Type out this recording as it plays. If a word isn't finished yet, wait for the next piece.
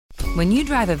When you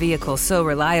drive a vehicle so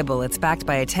reliable it's backed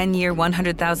by a 10-year,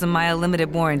 100,000-mile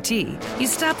limited warranty, you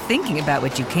stop thinking about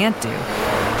what you can't do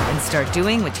and start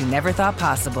doing what you never thought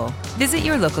possible. Visit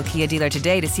your local Kia dealer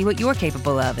today to see what you're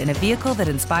capable of in a vehicle that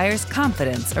inspires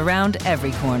confidence around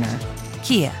every corner.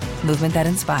 Kia, movement that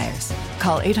inspires.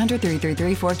 Call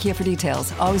 800-333-4KIA for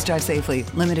details. Always drive safely.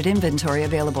 Limited inventory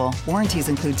available. Warranties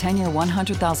include 10-year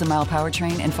 100,000-mile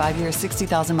powertrain and 5-year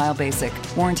 60,000-mile basic.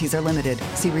 Warranties are limited.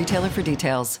 See retailer for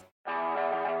details.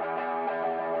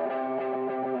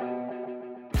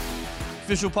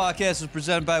 Official podcast is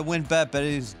presented by WynnBET. Bet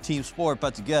is team sport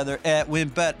put together at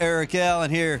WynnBET. Eric Allen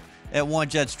here at One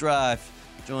Jets Drive,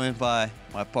 joined by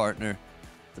my partner,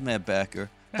 the man backer,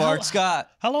 Bart Scott.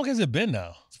 How long has it been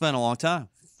now? It's been a long time.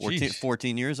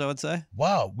 14 years, I would say.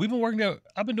 Wow. We've been working there.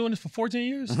 I've been doing this for 14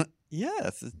 years?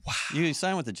 Yes. Wow. You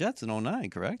signed with the Jets in 2009,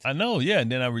 correct? I know, yeah. And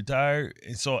then I retired.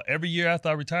 And so every year after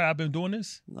I retired, I've been doing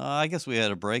this? I guess we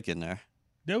had a break in there.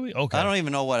 Did we? Okay. I don't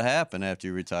even know what happened after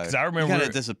you retired. Because I remember you kind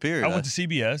of disappeared. I went to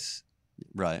CBS.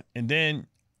 Right. And then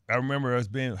I remember us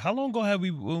being, how long ago had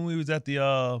we, when we was at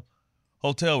the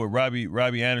hotel with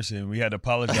Robbie Anderson, we had to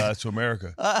apologize to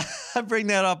America. I bring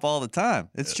that up all the time.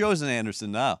 It's Chosen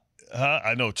Anderson now.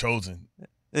 I know, Chosen.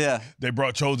 Yeah. They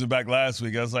brought Chosen back last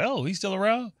week. I was like, oh, he's still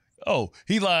around? Oh,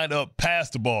 he lined up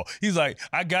past the ball. He's like,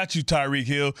 I got you, Tyreek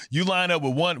Hill. You line up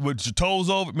with your toes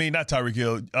over. I mean, not Tyreek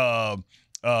Hill.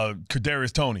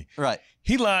 Kadarius Toney. Right.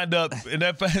 He lined up,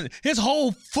 and his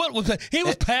whole foot was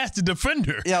past the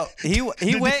defender. Yeah, he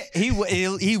did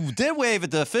wave at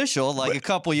the official like a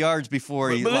couple yards before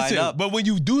he lined up. But when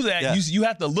you do that, you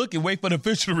have to look and wait for the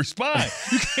official to respond.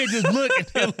 You can't just look and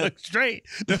then look straight.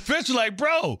 The official like,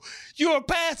 bro, you are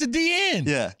past the DN.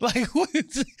 Yeah. Like, what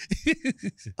is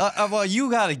well, you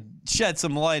got to shed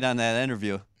some light on that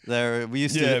interview. There, we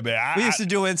used to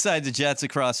do Inside the Jets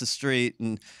across the street,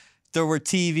 and there were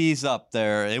TVs up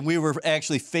there, and we were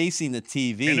actually facing the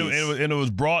TVs. And it was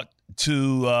brought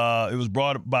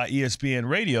by ESPN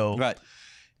Radio. Right.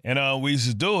 And we used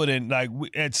to do it, and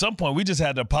at some point we just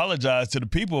had to apologize to the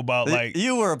people about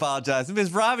you were apologizing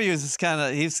because Robbie was just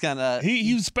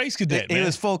he was space cadet. He man.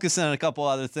 was focusing on a couple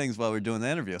other things while we were doing the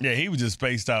interview. Yeah, he was just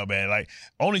spaced out, man. Like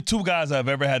only two guys I've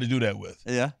ever had to do that with.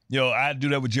 Yeah. I had to do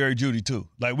that with Jerry Jeudy too.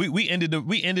 Like we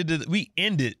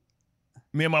ended.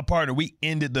 Me and my partner, we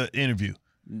ended the interview.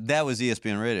 That was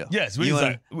ESPN Radio. Yes, we was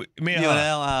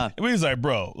like,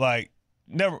 bro, like,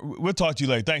 never. We'll talk to you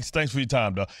later. Thanks for your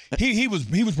time, though. He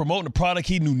was promoting a product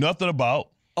he knew nothing about.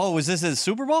 Oh, was this his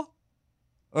Super Bowl,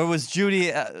 or was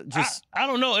Jeudy just? I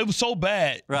don't know. It was so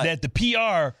bad that the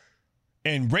PR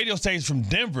and radio stations from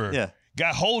Denver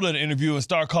got hold of the interview and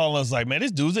started calling us like, man,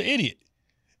 this dude's an idiot.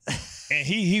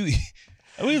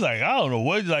 And we was like, I don't know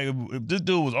what, like, if this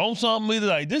dude was on something, we was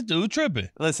like, this dude tripping.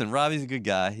 Listen, Robbie's a good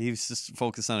guy. He was just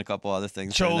focused on a couple other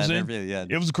things. Chosen. Yeah.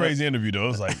 It was a crazy interview, though. It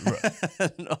was like,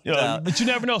 but you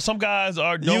never know. Some guys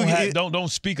don't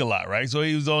speak a lot, right? So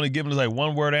he was only giving us like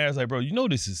one word answer. Like, bro, you know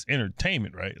this is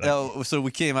entertainment, right? Like, so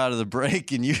we came out of the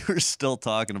break, and you were still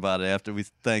talking about it after we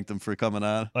thanked him for coming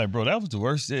on. Like, bro, that was the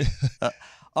worst. All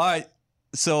right.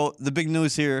 So the big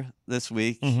news here this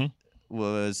week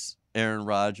was Aaron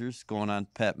Rodgers going on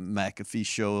Pat McAfee's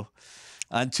show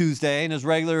on Tuesday in his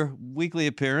regular weekly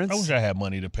appearance. I wish I had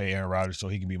money to pay Aaron Rodgers so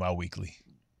he can be my weekly.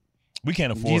 We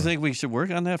can't afford it. Do you think we should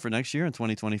work on that for next year in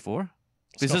 2024?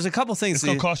 Because there's a couple things. It's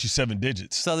going to cost you 7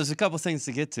 digits. So there's a couple things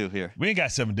to get to here. We ain't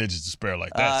got 7 digits to spare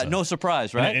like that. No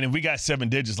surprise, right? And if we got 7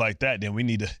 digits like that, then we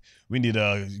need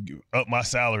to up my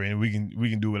salary and we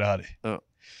can do without it.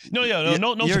 No your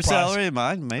surprise. Your salary,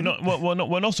 mine, maybe.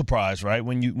 No surprise, right?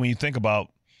 When you think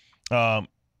about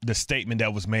the statement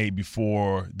that was made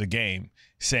before the game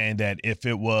saying that if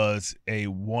it was a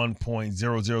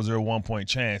 1.0001 point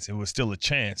chance, it was still a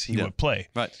chance he would play.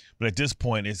 Right. But at this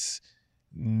point, it's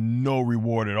no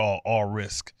reward at all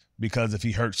risk, because if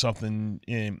he hurt something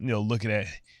in, looking at,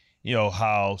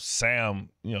 how Sam,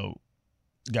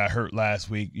 got hurt last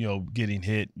week, getting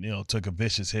hit, took a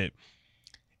vicious hit.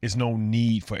 It's no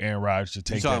need for Aaron Rodgers to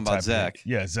take that type of punishment.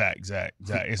 You're talking about Zach. Yeah,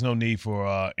 Zach. It's no need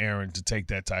for Aaron to take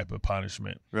that type of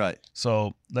punishment. Right.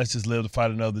 So let's just live to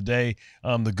fight another day.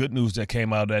 The good news that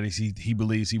came out of that is he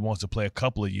believes he wants to play a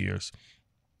couple of years,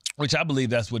 which I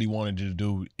believe that's what he wanted to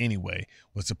do anyway,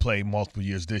 was to play multiple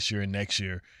years this year and next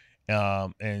year.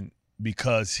 And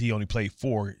because he only played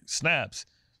 4 snaps,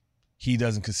 he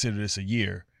doesn't consider this a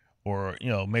year. Or,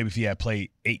 maybe if he had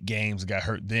played 8 games and got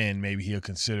hurt then, maybe would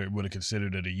have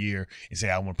considered it a year and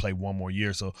say, I want to play one more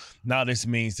year. So now this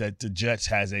means that the Jets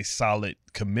has a solid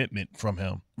commitment from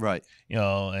him. Right.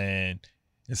 And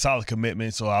solid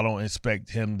commitment, so I don't expect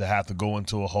him to have to go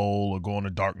into a hole or go on a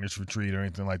darkness retreat or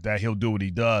anything like that. He'll do what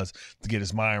he does to get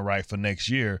his mind right for next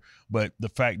year. But the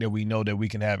fact that we know that we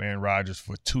can have Aaron Rodgers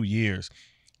for 2 years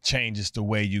changes the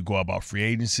way you go about free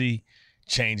agency,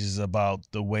 changes about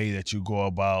the way that you go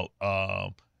about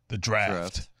the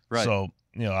draft. Right. So,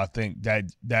 I think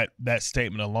that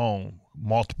statement alone,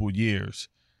 multiple years,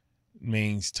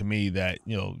 means to me that,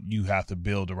 you have to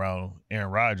build around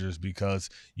Aaron Rodgers because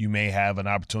you may have an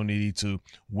opportunity to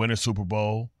win a Super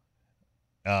Bowl.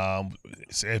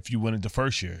 If you win it the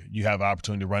first year, you have an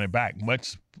opportunity to run it back,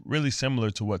 much really similar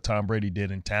to what Tom Brady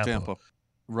did in Tampa.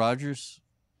 Rodgers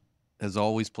has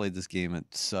always played this game at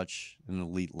such an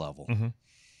elite level. Mm-hmm.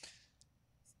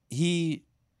 He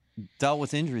dealt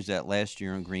with injuries that last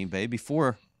year in Green Bay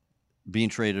before being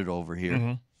traded over here.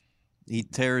 Mm-hmm. He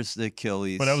tears the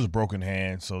Achilles. But that was a broken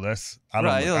hand, so that's – he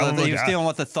was dealing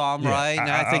with the thumb, right? And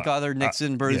I think other nicks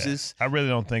and bruises. I really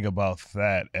don't think about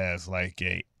that as like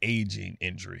a aging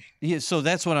injury. Yeah, so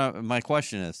that's what my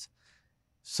question is.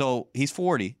 So he's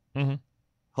 40. Mm-hmm.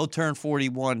 He'll turn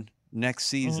 41 next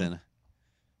season.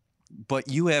 Mm-hmm. But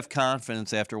you have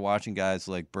confidence after watching guys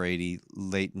like Brady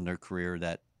late in their career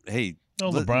that, hey –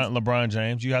 LeBron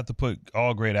James, you have to put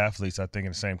all great athletes, I think,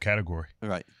 in the same category.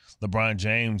 Right. LeBron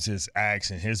James is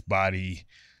asking his body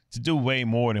to do way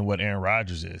more than what Aaron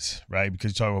Rodgers is, right?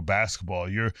 Because you talk about basketball,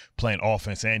 you're playing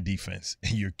offense and defense,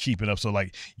 and you're keeping up. So,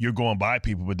 you're going by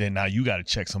people, but then now you got to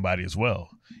check somebody as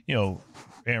well.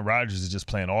 Aaron Rodgers is just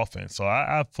playing offense. So I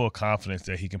have full confidence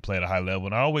that he can play at a high level.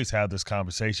 And I always have this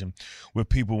conversation with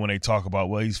people when they talk about,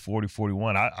 well, he's 40,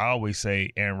 41. I always say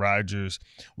Aaron Rodgers,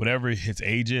 whatever his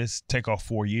age is, take off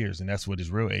 4 years. And that's what his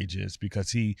real age is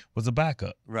because he was a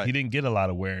backup. Right. He didn't get a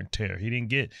lot of wear and tear. He didn't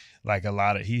get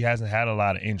he hasn't had a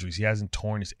lot of injuries. He hasn't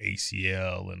torn his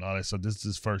ACL and all that. So this is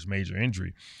his first major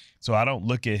injury. So I don't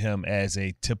look at him as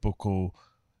a typical,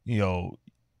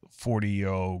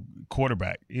 40-year-old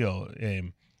quarterback,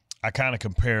 and I kind of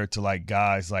compare it to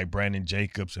guys like Brandon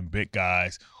Jacobs and big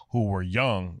guys who were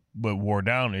young but wore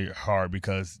down hard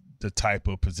because the type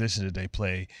of position that they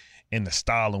play and the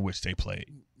style in which they played.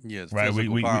 Yeah, right.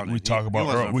 We talk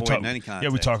about Earl, we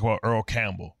talk about Earl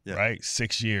Campbell, right?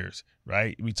 6 years,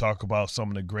 right? We talk about some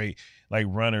of the great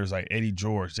runners like Eddie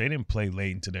George. They didn't play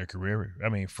late into their career. I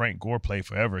mean, Frank Gore played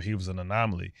forever. He was an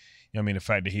anomaly. The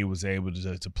fact that he was able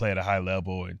to play at a high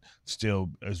level and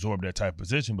still absorb that type of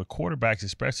position. But quarterbacks,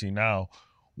 especially now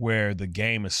where the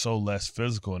game is so less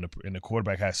physical and the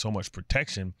quarterback has so much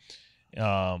protection,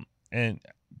 and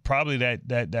probably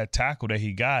that tackle that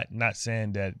he got, not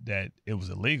saying that it was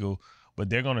illegal, but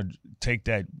they're going to take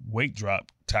that weight drop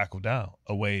tackle down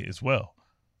away as well.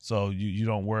 So you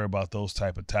don't worry about those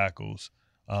type of tackles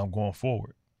going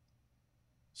forward.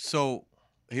 So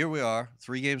here we are,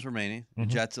 3 games remaining. Mm-hmm.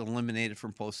 Jets eliminated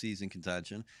from postseason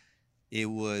contention. It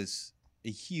was a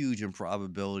huge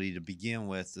improbability to begin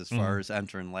with as far as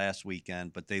entering last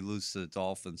weekend, but they lose to the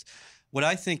Dolphins. What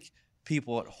I think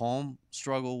people at home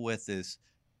struggle with is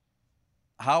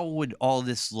how would all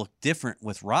this look different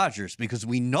with Rodgers? Because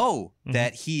we know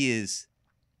that he is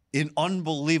an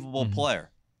unbelievable player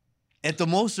at the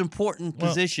most important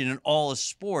position in all of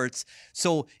sports.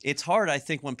 So it's hard, I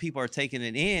think, when people are taking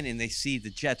it in and they see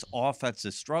the Jets'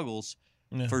 offensive struggles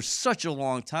for such a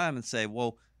long time and say,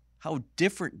 well, how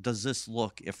different does this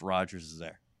look if Rodgers is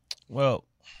there? Well,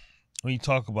 when you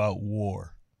talk about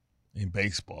war in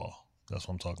baseball, that's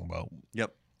what I'm talking about.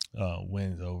 Yep.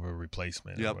 Wins over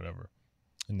replacement or whatever,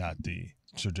 and not the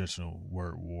traditional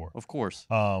word war. Of course.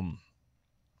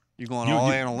 You're going all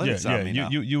analytics on me now.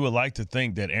 You would like to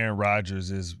think that Aaron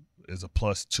Rodgers is a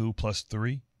 +2,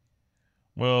 +3.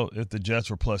 Well, if the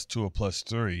Jets were +2 or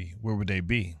 +3, where would they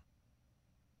be?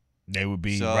 They would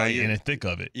be in the thick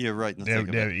of it. You're right in the thick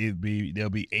of it. There'll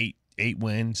be eight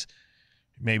wins,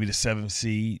 maybe the 7th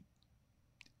seed.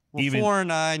 Well,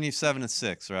 4-9, you're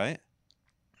 7-6, right?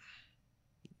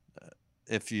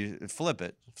 If you flip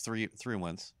it, three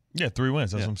wins. Yeah, 3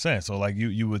 wins. That's what I'm saying. So,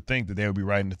 you would think that they would be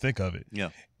right in the thick of it. Yeah.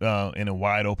 In a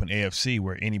wide open AFC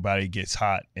where anybody gets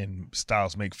hot and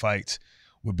styles make fights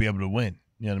would be able to win.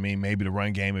 You know what I mean? Maybe the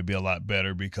run game would be a lot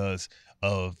better because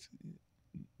of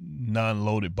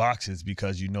non-loaded boxes,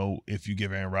 because if you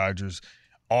give Aaron Rodgers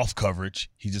off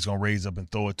coverage, he's just going to raise up and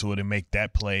throw it to it and make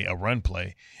that play a run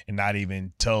play and not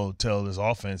even tell his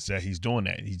offense that he's doing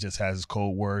that. He just has his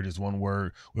code word, his one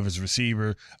word with his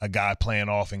receiver, a guy playing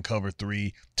off in cover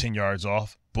 3, 10 yards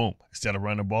off. Boom. Instead of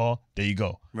running the ball, there you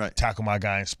go. Right. Tackle my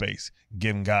guy in space,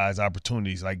 giving guys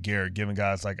opportunities like Garrett, giving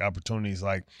guys opportunities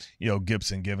like,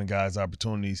 Gibson, giving guys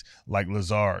opportunities like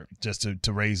Lazard just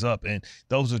to raise up. And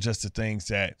those are just the things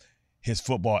that his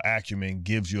football acumen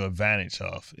gives you advantage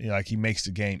of. Like he makes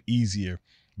the game easier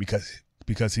because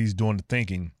he's doing the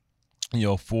thinking,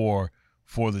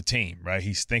 for the team, right?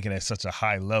 He's thinking at such a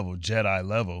high level, Jedi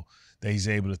level, that he's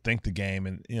able to think the game.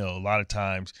 And, a lot of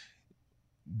times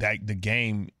that the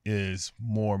game is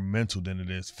more mental than it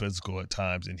is physical at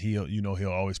times. And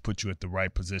he'll always put you at the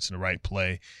right position, the right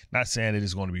play. Not saying that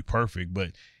it's going to be perfect,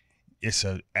 but it's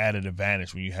an added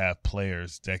advantage when you have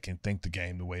players that can think the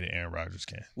game the way that Aaron Rodgers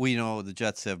can. We know the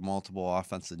Jets have multiple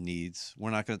offensive needs.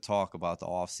 We're not going to talk about the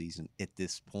offseason at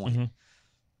this point. Mm-hmm.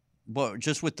 But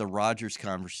just with the Rodgers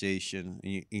conversation,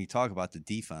 you talk about the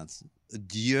defense,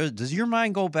 does your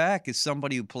mind go back as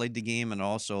somebody who played the game and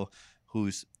also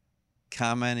who's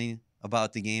commenting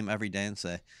about the game every day and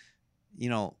say,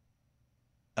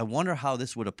 I wonder how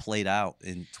this would have played out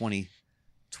in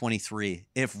 2023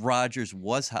 if Rodgers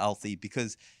was healthy,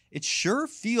 because it sure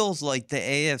feels like the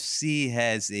AFC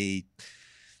has a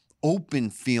open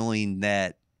feeling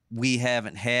that we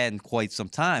haven't had in quite some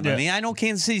time. Yeah. I mean, I know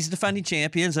Kansas City's defending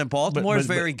champions and Baltimore is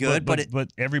very good, but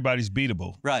everybody's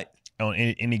beatable, right? On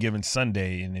any given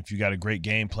Sunday, and if you got a great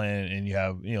game plan and you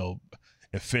have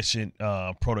efficient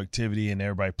productivity and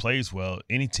everybody plays well,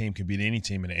 any team can beat any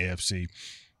team in the AFC.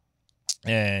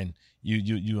 And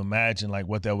you imagine like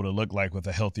what that would have looked like with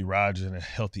a healthy Rodgers and a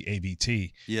healthy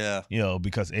AVT. Yeah,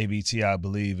 because AVT, I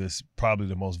believe, is probably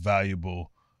the most valuable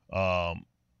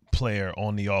player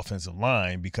on the offensive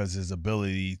line because his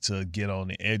ability to get on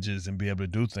the edges and be able to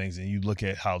do things. And you look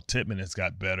at how Tippmann has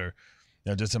got better.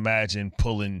 Just imagine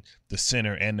pulling the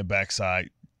center and the backside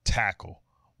tackle,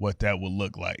 what that would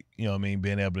look like.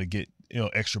 Being able to get,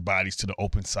 extra bodies to the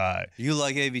open side. You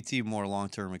like AVT more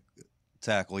long-term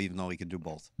tackle, even though he can do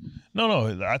both? No.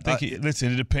 I think, it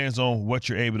depends on what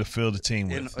you're able to fill the team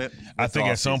with. I think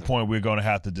at some point we're going to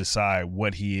have to decide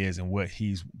what he is and what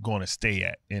he's going to stay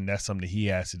at, and that's something he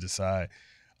has to decide.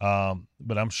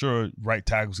 But I'm sure right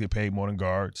tackles get paid more than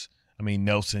guards. I mean,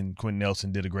 Quentin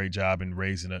Nelson did a great job in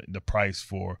raising the price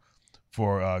for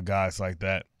guys like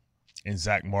that, and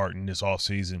Zach Martin this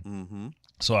offseason. Mm-hmm.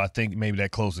 So I think maybe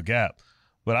that closed the gap.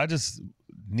 But I just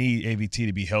need AVT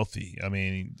to be healthy. I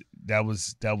mean, that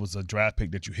was a draft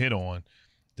pick that you hit on.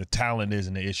 The talent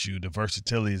isn't an issue. The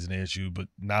versatility is an issue, but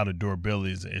now the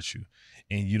durability is an issue.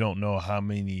 And you don't know how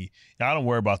many – I don't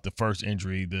worry about the first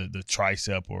injury, the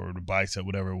tricep or the bicep,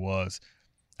 whatever it was.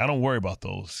 I don't worry about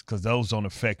those because those don't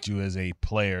affect you as a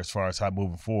player as far as how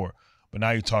moving forward. But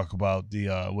now you talk about the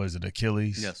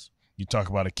Achilles? Yes. You talk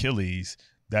about Achilles,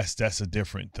 that's a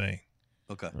different thing.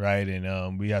 Okay. Right?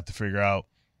 And we have to figure out,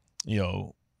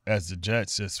 as the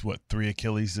Jets, it's 3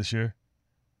 Achilles this year?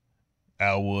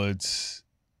 Al Woods.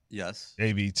 Yes.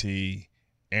 AVT,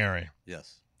 Aaron.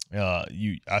 Yes.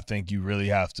 I think you really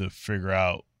have to figure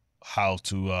out how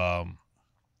to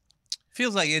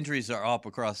feels like injuries are up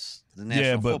across the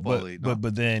National Football League.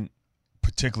 But then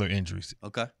particular injuries.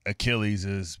 Okay. Achilles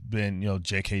has been,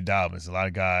 J.K. Dobbins, a lot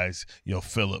of guys,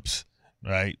 Phillips,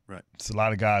 right? Right. It's a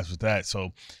lot of guys with that.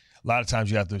 So a lot of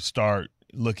times you have to start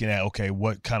looking at, okay,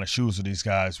 what kind of shoes are these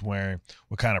guys wearing?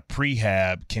 What kind of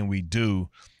prehab can we do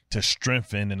to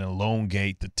strengthen and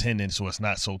elongate the tendon so it's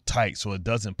not so tight so it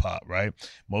doesn't pop, right?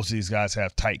 Most of these guys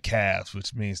have tight calves,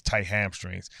 which means tight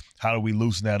hamstrings. How do we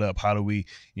loosen that up? How do we,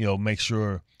 make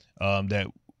sure that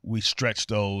we stretch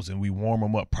those and we warm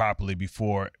them up properly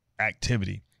before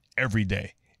activity every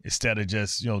day instead of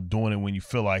just, doing it when you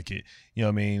feel like it?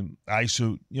 I used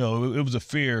to, it was a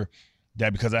fear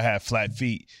that because I had flat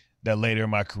feet, that later in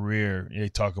my career, they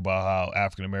talk about how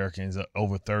African-Americans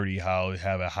over 30, how they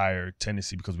have a higher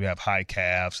tendency because we have high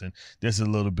calves, and there's a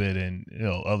little bit in,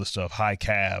 other stuff, high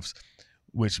calves,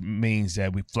 which means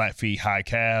that we flat feet, high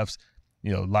calves,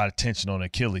 a lot of tension on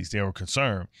Achilles. They were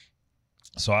concerned.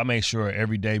 So I made sure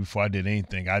every day before I did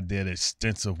anything, I did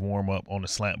extensive warm-up on the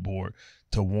slant board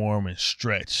to warm and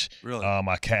stretch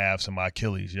my calves and my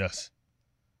Achilles, yes.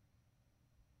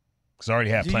 Because I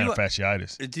already have plantar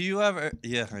fasciitis. Do you ever –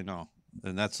 yeah, I know.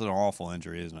 And that's an awful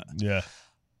injury, isn't it? Yeah.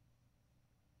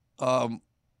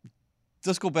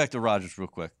 Let's go back to Rodgers real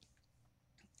quick.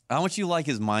 How much you like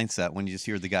his mindset when you just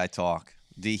hear the guy talk?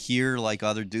 Do you hear, like,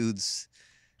 other dudes,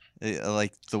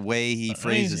 like the way he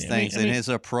phrases things and his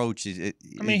approach?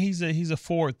 He's a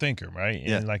forward thinker, right?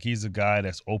 And, like, he's a guy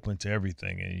that's open to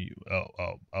everything. And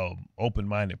an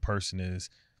open-minded person is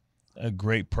 – a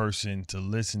great person to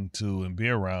listen to and be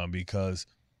around because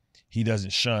he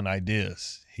doesn't shun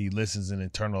ideas. He listens and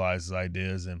internalizes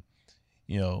ideas. And,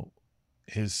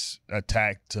 his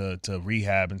attack to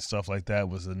rehab and stuff like that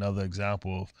was another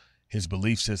example of his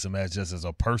belief system as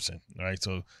a person, right?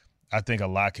 So I think a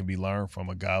lot can be learned from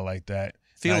a guy like that.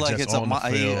 Feel like it's it's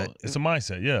a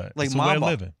mindset, yeah. Like it's a way of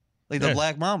living. Like the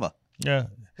Black Mamba. Yeah.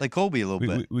 Like Kobe a little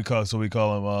bit. We call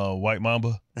him White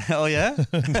Mamba. Oh, yeah?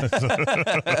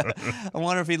 I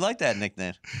wonder if he'd like that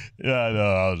nickname. Yeah, I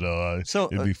don't know. So,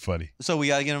 it'd be funny. So we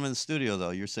got to get him in the studio,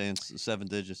 though. You're saying 7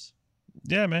 digits.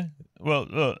 Yeah, man.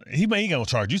 Well, he ain't going to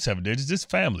charge you 7 digits. It's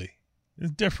family.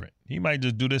 It's different. He might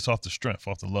just do this off the strength,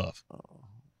 off the love. Oh,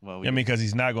 well, because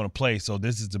he's not going to play, so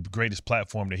this is the greatest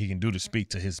platform that he can do to speak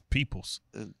to his peoples.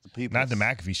 Not the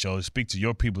McAfee show. To speak to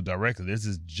your people directly. This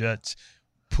is just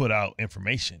put out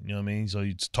information. You know what I mean? So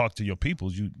you talk to your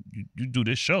peoples. You do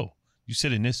this show. You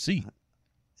sit in this seat.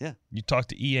 Yeah. You talk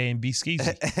to EA and B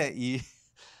Skeezy.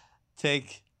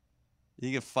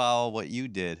 You can follow what you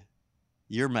did,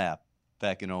 your map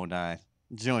back in 2009,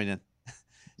 joining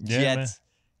Jets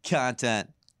content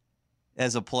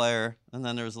as a player, and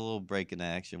then there was a little break in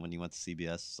action when you went to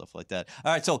CBS, stuff like that.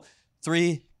 All right, so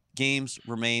 3 games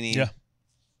remaining. Yeah.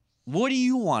 What do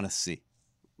you want to see?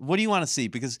 What do you want to see?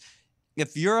 Because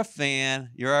if you're a fan,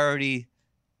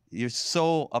 you're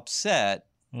so upset,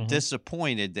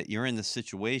 disappointed that you're in this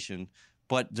situation,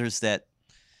 but there's that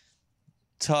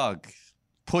tug,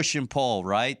 push and pull,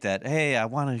 right? That, hey, I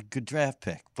want a good draft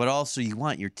pick, but also you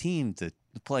want your team to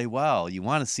play well. You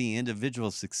want to see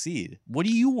individuals succeed. What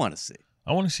do you want to see?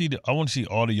 I want to see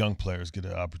all the young players get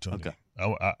an opportunity. Okay.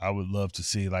 I would love to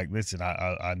see, like, listen,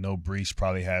 I know Brees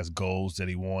probably has goals that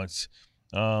he wants,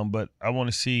 but I want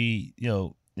to see,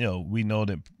 we know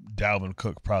that Dalvin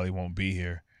Cook probably won't be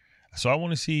here. So I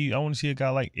want to see a guy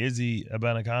like Izzy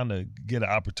Abanikanda get an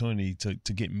opportunity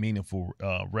to get meaningful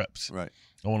reps. Right.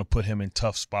 I want to put him in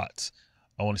tough spots.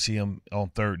 I want to see him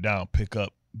on third down pick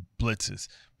up blitzes,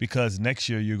 because next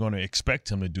year you're going to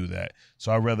expect him to do that.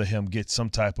 So I'd rather him get some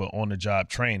type of on-the-job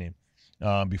training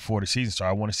before the season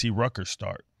starts. I want to see Rutgers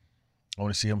start. I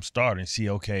want to see him start and see,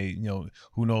 okay,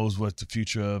 who knows what the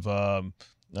future of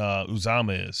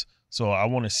Uzama is. So I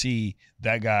want to see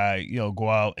that guy, go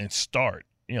out and start.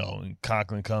 And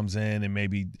Conklin comes in and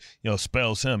maybe,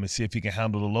 spells him and see if he can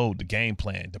handle the load, the game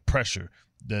plan, the pressure,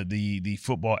 the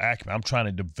football acumen. I'm trying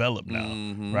to develop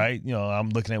now, right? I'm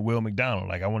looking at Will McDonald.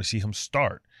 Like, I want to see him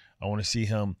start. I want to see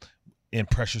him in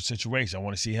pressure situations. I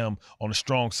want to see him on the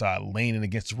strong side, leaning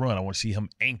against the run. I want to see him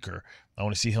anchor. I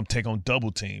want to see him take on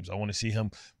double teams. I want to see him,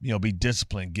 be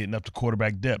disciplined, getting up to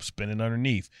quarterback depth, spinning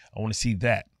underneath. I want to see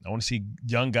that. I want to see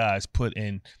young guys put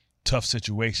in tough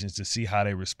situations to see how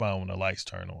they respond when the lights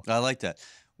turn on. I like that.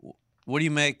 What do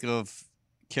you make of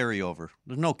carryover?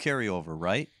 There's no carryover,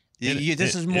 right?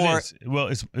 This is more. Well,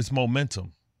 it's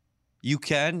momentum. You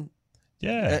can.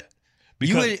 Yeah.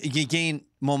 You gain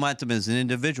momentum as an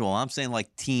individual. I'm saying,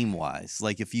 like, team-wise.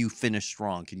 Like, if you finish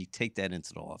strong, can you take that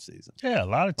into the offseason? Yeah, a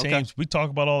lot of teams, we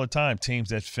talk about all the time, teams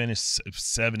that finish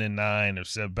 7-9 or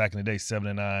back in the day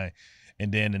 7-9,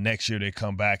 and then the next year they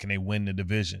come back and they win the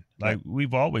division. Like,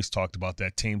 we've always talked about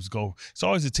that. Teams go – it's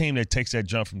always a team that takes that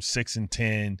jump from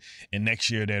 6-10, and next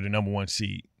year they're the number 1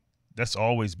 seed. That's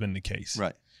always been the case.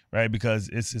 Right, because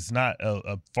it's not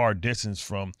a far distance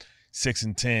from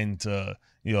 6-10 to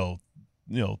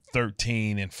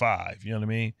 13-5. You know what I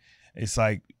mean? It's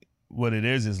like, what it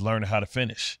is learning how to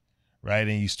finish, right?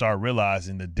 And you start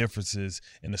realizing the differences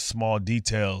and the small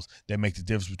details that make the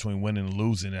difference between winning and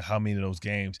losing, and how many of those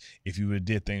games, if you would have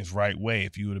did things right way,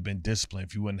 if you would have been disciplined,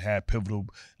 if you wouldn't have pivotal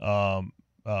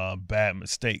bad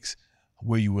mistakes,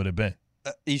 where you would have been.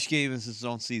 Each game is its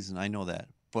own season. I know that.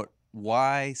 But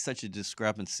why such a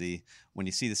discrepancy when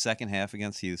you see the second half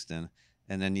against Houston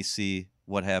and then you see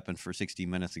what happened for 60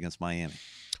 minutes against Miami?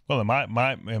 Well, in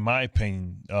my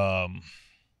opinion,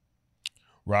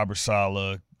 Robert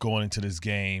Saleh going into this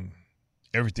game,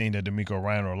 everything that DeMeco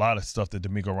Ryan, or a lot of stuff that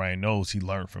DeMeco Ryan knows, he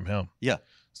learned from him. Yeah.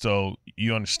 So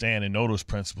you understand and know those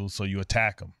principles, so you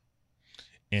attack them.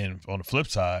 And on the flip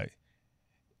side,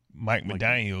 Mike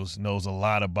McDaniels knows a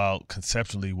lot about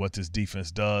conceptually what this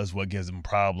defense does, what gives them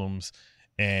problems,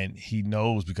 and he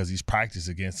knows because he's practiced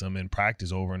against them and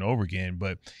practiced over and over again,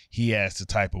 but he has the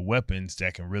type of weapons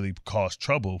that can really cause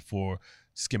trouble for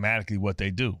schematically what they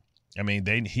do. I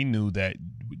mean, he knew that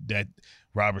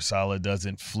Robert Saleh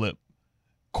doesn't flip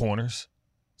corners,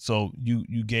 so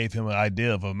you gave him an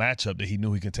idea of a matchup that he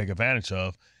knew he could take advantage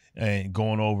of, and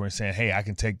going over and saying, hey, I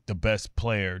can take the best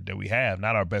player that we have,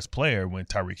 not our best player when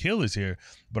Tyreek Hill is here,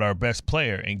 but our best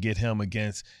player, and get him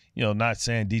against, not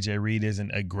saying DJ Reed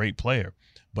isn't a great player,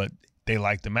 but they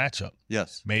like the matchup.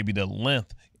 Yes. Maybe the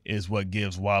length is what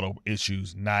gives Waddle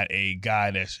issues, not a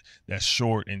guy that's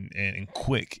short and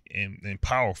quick and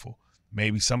powerful.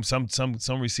 Maybe some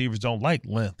receivers don't like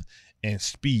length and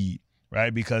speed,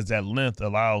 right? Because that length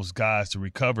allows guys to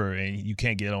recover, and you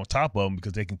can't get on top of them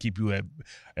because they can keep you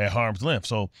at harm's length.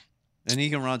 So, and he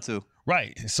can run too.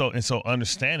 Right. So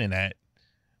understanding that,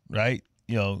 right?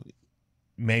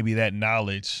 Maybe that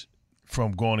knowledge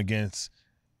from going against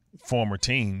former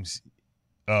teams,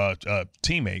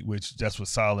 teammate, which that's what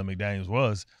Solid McDaniels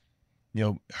was,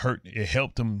 it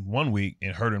helped him one week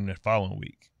and hurt him the following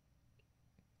week.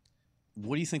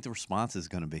 What do you think the response is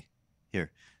going to be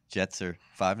here? Jets are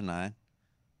 5-9.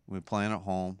 We're playing at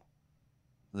home.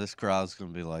 This crowd's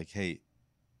going to be like, hey,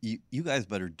 you guys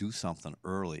better do something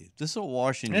early. This is a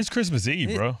Washington. It's Christmas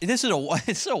Eve, bro. This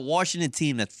is a Washington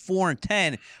team that's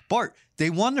 4-10. Bart, they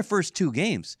won their first 2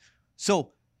 games.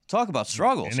 So talk about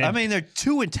struggles. They're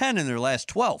 2-10 in their last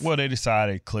 12. Well, they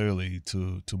decided clearly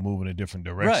to move in a different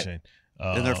direction.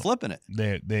 Right. And they're flipping it.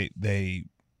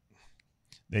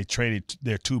 They traded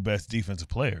their 2 best defensive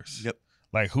players. Yep.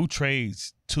 Like, who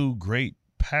trades 2 great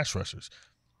pass rushers?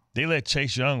 They let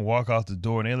Chase Young walk out the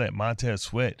door, and they let Montez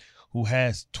Sweat, who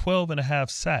has 12.5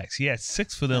 sacks. He had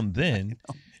 6 for them then,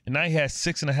 and now he has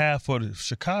 6.5 for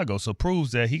Chicago. So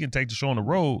proves that he can take the show on the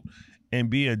road and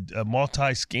be a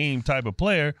multi-scheme type of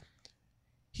player.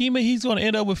 He's going to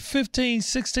end up with 15,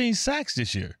 16 sacks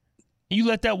this year. And you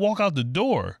let that walk out the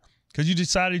door because you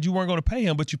decided you weren't going to pay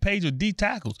him, but you paid your D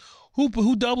tackles.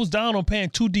 Who doubles down on paying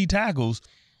 2 D tackles?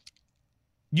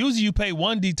 Usually you pay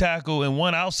 1 D tackle and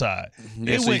 1 outside.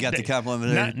 Yeah, so you got the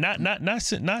compliment.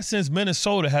 Not since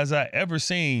Minnesota has I ever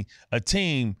seen a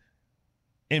team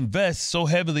invest so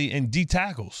heavily in D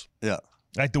tackles. Yeah.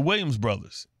 Like the Williams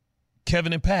brothers,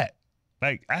 Kevin and Pat.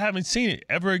 Like, I haven't seen it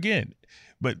ever again.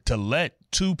 But to let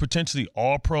 2 potentially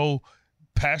all-pro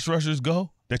pass rushers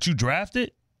go that you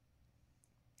drafted,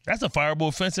 that's a fireable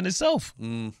offense in itself.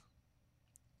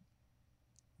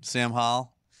 Sam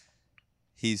Howell.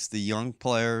 He's the young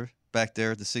player back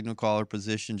there at the signal caller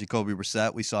position. Jacoby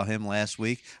Brissett, we saw him last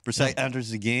week. Brissett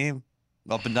enters the game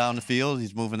up and down the field.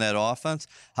 He's moving that offense.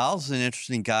 Howell's an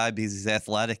interesting guy because he's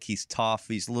athletic. He's tough.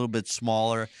 He's a little bit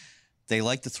smaller. They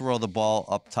like to throw the ball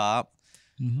up top.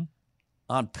 Mm-hmm.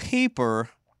 On paper,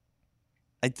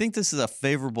 I think this is a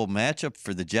favorable matchup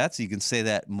for the Jets. You can say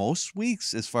that most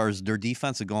weeks as far as their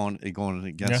defense are going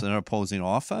against an opposing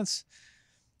offense.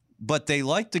 But they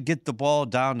like to get the ball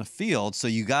down the field, so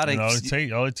you got to.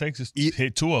 All it takes is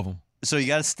hit 2 of them. So you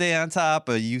got to stay on top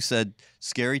of. You said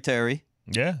Scary Terry.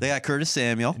 Yeah. They got Curtis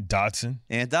Samuel,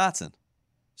 Dotson.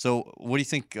 So what do you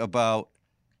think about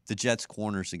the Jets'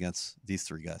 corners against these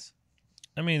 3 guys?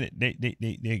 I mean,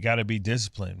 they got to be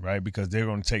disciplined, right? Because they're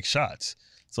going to take shots.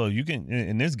 So you can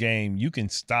in this game you can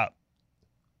stop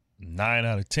 9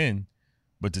 out of 10,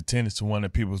 but the 10 is the one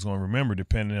that people's going to remember,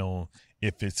 depending on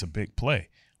if it's a big play.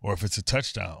 Or if it's a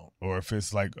touchdown, or if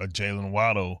it's like a Jalen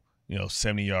Waddle,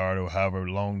 70-yard or however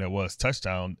long that was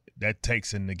touchdown, that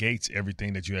takes and negates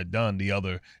everything that you had done the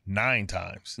other 9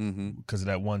 times because of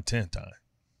that 1/10 time.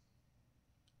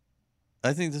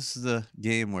 I think this is the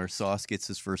game where Sauce gets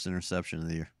his first interception of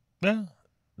the year. Yeah,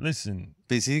 listen.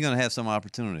 Because he's going to have some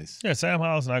opportunities. Yeah, Sam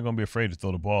Howell's not going to be afraid to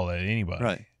throw the ball at anybody.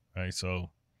 Right. So,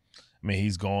 I mean,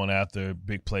 he's going after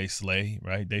big play Slay,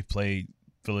 right? They've played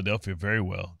Philadelphia very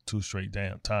well 2 straight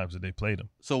times that they played them.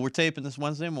 So we're taping this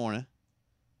Wednesday morning.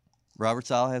 Robert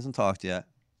Saleh hasn't talked yet.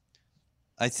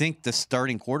 I think the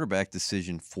starting quarterback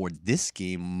decision for this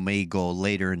game may go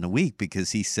later in the week because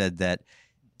he said that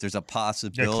there's a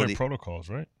possibility. Yeah, clear protocols,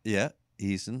 right? Yeah,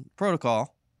 he's in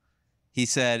protocol. He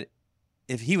said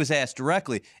if he was asked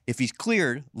directly, if he's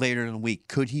cleared later in the week,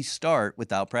 could he start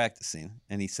without practicing?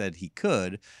 And he said he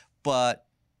could, but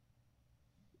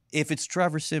if it's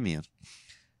Trevor Siemian,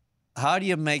 how do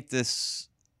you make this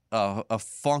a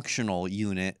functional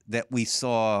unit that we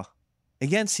saw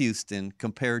against Houston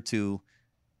compared to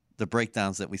the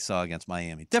breakdowns that we saw against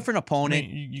Miami? Different opponent. I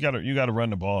mean, you got to run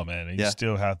the ball, man. And you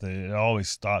still have to. It always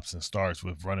stops and starts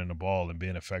with running the ball and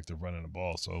being effective running the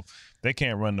ball. So if they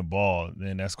can't run the ball,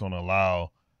 then that's going to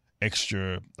allow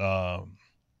extra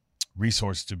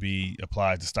resources to be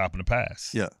applied to stopping the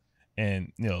pass. Yeah.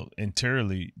 And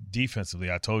interiorly, defensively,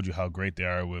 I told you how great they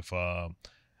are with.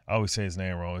 I always say his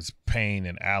name wrong. It's Payne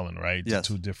and Allen, right? Yes.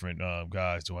 The 2 different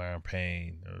guys, Dwayne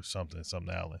Payne or something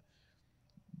Allen.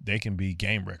 They can be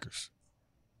game wreckers.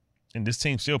 And this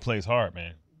team still plays hard,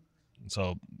 man.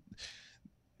 So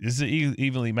this is an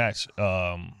evenly matched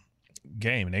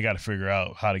game, and they got to figure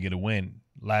out how to get a win.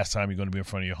 Last time you're going to be in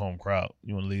front of your home crowd,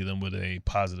 you want to leave them with a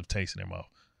positive taste in their mouth.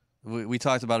 We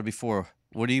talked about it before.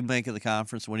 What do you make of the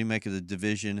conference? What do you make of the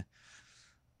division?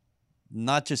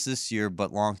 Not just this year,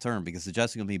 but long term, because the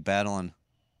Jets are going to be battling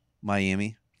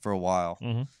Miami for a while.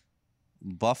 Mm-hmm.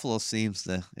 Buffalo seems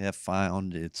to have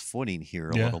found its footing here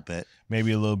a little bit.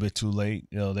 Maybe a little bit too late.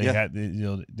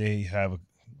 They have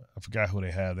I forgot who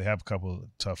they have. They have a couple of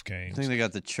tough games. I think they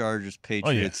got the Chargers,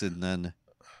 Patriots, and then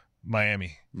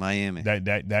Miami.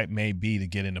 That may be to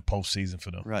get in the postseason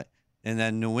for them. Right. And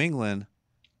then New England,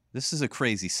 this is a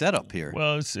crazy setup here.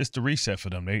 Well, it's the reset for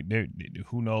them. They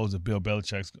who knows if Bill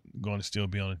Belichick's going to still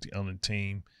be on the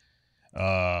team,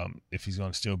 if he's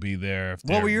going to still be there.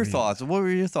 What were your thoughts? What were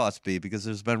your thoughts, B? Because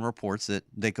there's been reports that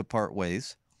they could part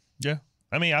ways. Yeah.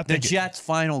 I mean, I think the Jets'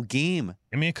 final game.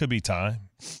 I mean, it could be time.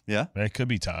 Yeah. It could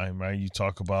be time, right? You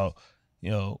talk about,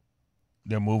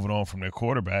 they're moving on from their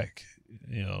quarterback,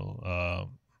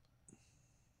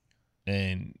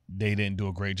 and they didn't do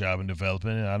a great job in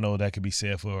developing it. I know that could be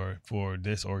said for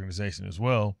this organization as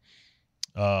well.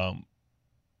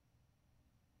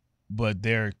 But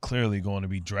they're clearly going to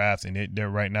be drafting. They're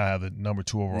right now have the number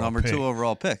 2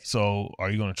 overall pick. So are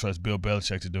you going to trust Bill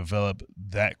Belichick to develop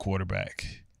that quarterback?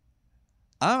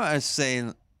 I'm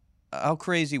saying, how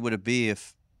crazy would it be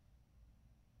if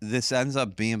this ends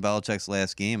up being Belichick's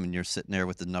last game and you're sitting there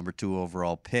with the number 2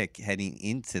 overall pick heading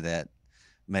into that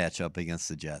matchup against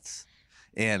the Jets?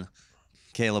 And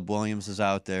Caleb Williams is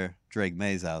out there. Drake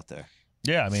May's out there.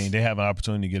 Yeah, I mean, they have an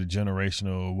opportunity to get a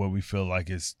generational, what we feel like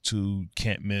is 2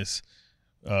 can't-miss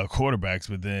quarterbacks.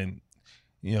 But then,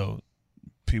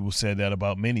 people said that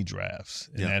about many drafts,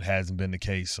 and that hasn't been the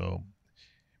case. So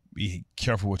be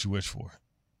careful what you wish for.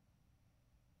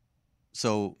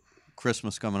 So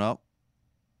Christmas coming up.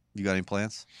 You got any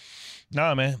plans?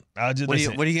 Nah, man. What are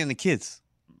you getting the kids?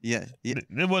 Yeah.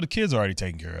 Well, the kids are already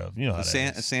taken care of. You know how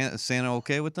Santa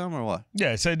okay with them or what?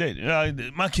 Yeah,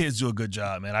 my kids do a good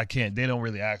job, man. They don't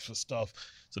really ask for stuff,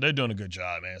 so they're doing a good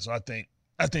job, man. So I think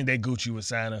they Gucci with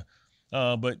Santa.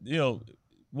 But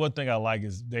one thing I like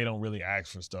is they don't really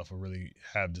ask for stuff or really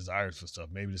have desires for stuff.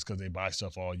 Maybe it's because they buy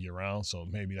stuff all year round, so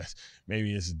maybe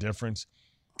it's a difference.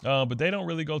 But they don't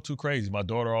really go too crazy. My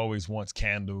daughter always wants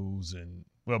candles and.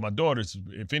 Well, my daughter's,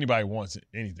 if anybody wants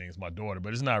anything, it's my daughter,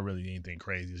 but it's not really anything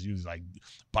crazy. It's usually like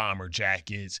bomber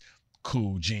jackets,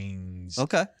 cool jeans.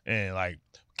 Okay. And like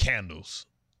candles.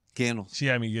 She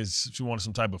wanted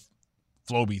some type of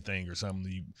floby thing or something.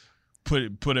 You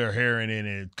put her hair in it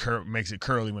and it makes it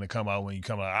curly when you come out.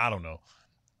 I don't know.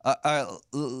 All right,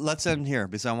 let's end here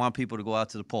because I want people to go out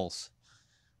to the polls.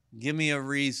 Give me a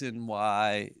reason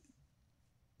why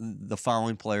the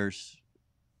following players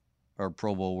are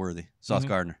Pro Bowl worthy. Sauce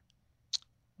Gardner.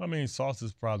 I mean, Sauce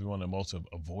is probably one of the most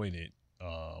avoided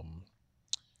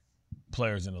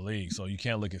players in the league. So you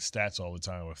can't look at stats all the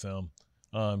time with him.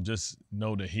 Just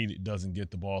know that he doesn't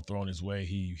get the ball thrown his way.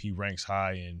 He ranks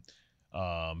high in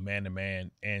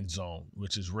man-to-man and zone,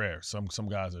 which is rare. Some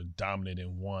guys are dominant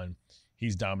in one.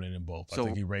 He's dominant in both. I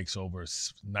think he ranks over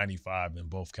 95 in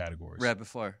both categories. Rapid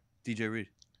fire. DJ Reed.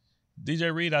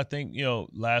 DJ Reed, I think,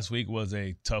 last week was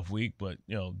a tough week, but,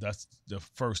 that's the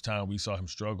first time we saw him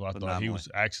struggle. I thought he was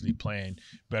actually playing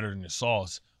better than the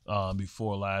Sauce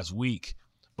before last week.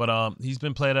 But he's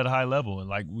been playing at a high level. And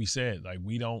like we said,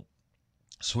 we don't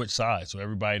switch sides. So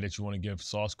everybody that you want to give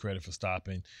Sauce credit for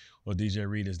stopping, well, DJ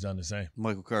Reed has done the same.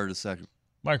 Michael Carter II.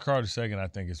 Michael Carter II, I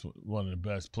think, is one of the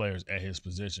best players at his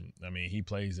position. I mean, he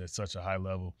plays at such a high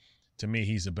level. To me,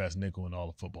 he's the best nickel in all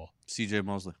of football. C.J.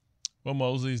 Mosley. Well,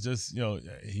 Mosley's just,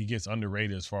 he gets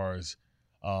underrated as far as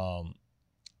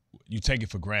you take it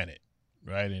for granted,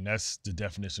 right? And that's the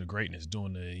definition of greatness,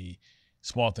 doing the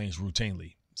small things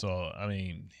routinely. So, I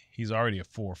mean, he's already a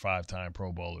 4 or 5-time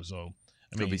Pro Bowler. So,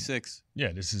 Could be 6.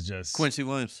 Yeah, this is just Quincy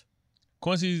Williams.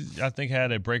 Quincy, I think,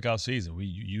 had a breakout season.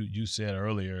 You said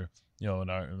earlier, in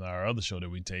our other show that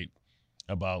we taped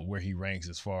about where he ranks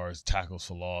as far as tackles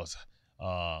for loss,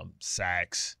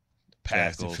 sacks,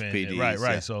 pass defense, PDs, right.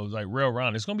 Yeah. So it's like real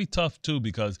round. It's gonna be tough too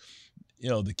because,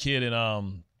 the kid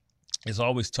in it's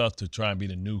always tough to try and be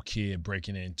the new kid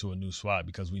breaking into a new spot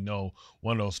because we know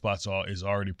one of those spots is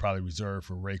already probably reserved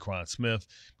for Raekwon Smith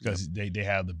because they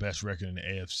have the best record in the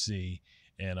AFC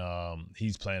and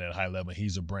he's playing at a high level. And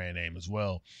he's a brand name as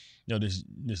well.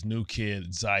 This new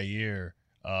kid Zaire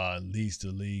leads the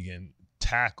league in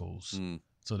tackles,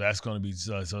 so that's gonna be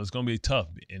so it's gonna be tough.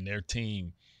 And their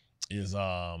team is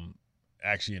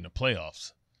actually in the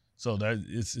playoffs. So that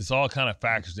it's all kind of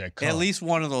factors that come. At least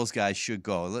one of those guys should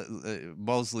go.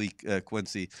 Mosley,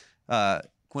 Quincy,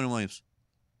 Quinn Williams.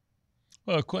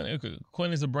 Well,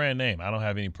 Quinn is a brand name. I don't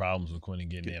have any problems with Quinn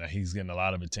getting in. He's getting a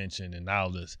lot of attention, and now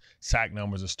the sack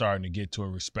numbers are starting to get to a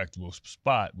respectable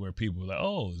spot where people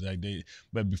are like,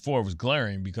 but before it was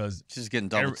glaring because just getting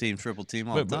double team, triple team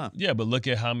all the time. But look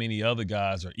at how many other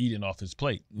guys are eating off his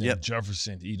plate.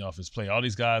 Jefferson eating off his plate. All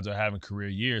these guys are having career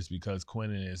years because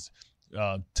Quinnen is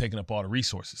taking up all the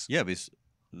resources. Yeah, because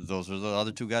those are the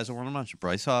other 2 guys I want to mention: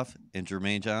 Bryce Huff and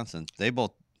Jermaine Johnson. They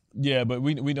both Yeah, but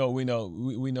we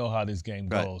know how this game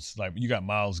goes. Right. Like, you got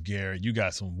Myles Garrett, you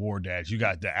got some war dads, you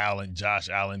got Josh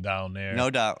Allen down there. No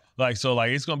doubt. It's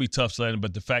gonna be tough sledding,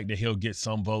 but the fact that he'll get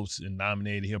some votes and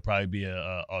nominated, he'll probably be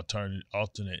a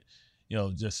alternate,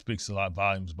 just speaks a lot of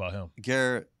volumes about him.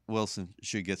 Garrett Wilson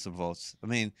should get some votes. I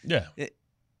mean, yeah.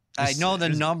 I know the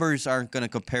numbers aren't going to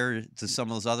compare to some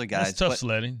of those other guys. It's tough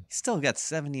sledding. He still got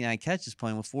 79 catches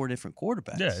playing with 4 different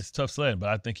quarterbacks. Yeah, it's tough sledding, but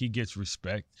I think he gets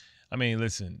respect. I mean,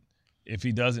 listen, if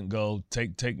he doesn't go,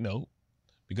 take note,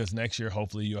 because next year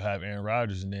hopefully you'll have Aaron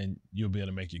Rodgers, and then you'll be able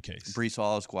to make your case. Breece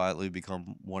Hall has quietly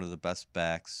become one of the best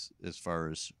backs as far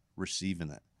as receiving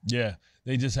it. Yeah,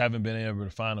 they just haven't been able to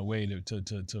find a way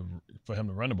for him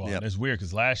to run the ball. Yep. And it's weird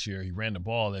because last year he ran the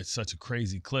ball at such a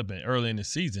crazy clip, and early in the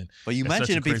season. But you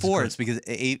mentioned it before. It's because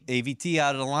AVT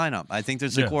out of the lineup. I think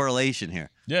there's a correlation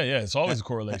here. Yeah, it's always a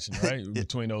correlation, right,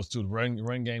 between those two. The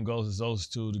run game goes as those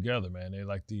two together, man. They're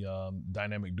like the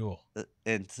dynamic duo.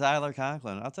 And Tyler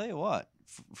Conklin, I'll tell you what,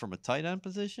 from a tight end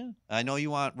position, I know you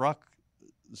want Ruck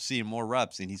seeing more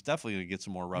reps, and he's definitely going to get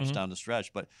some more reps down the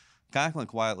stretch, but Conklin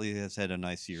quietly has had a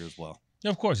nice year as well.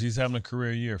 Yeah, of course, he's having a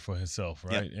career year for himself,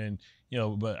 right? Yep.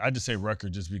 And, but I just say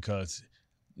record just because,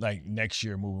 like, next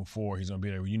year moving forward, he's going to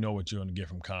be there. You know what you're going to get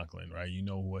from Conklin, right? You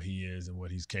know what he is and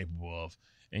what he's capable of.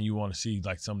 And you want to see,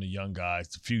 like, some of the young guys,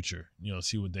 the future,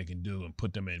 see what they can do and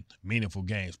put them in meaningful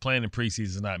games. Playing in preseason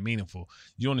is not meaningful.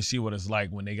 You want to see what it's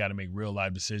like when they got to make real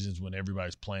life decisions when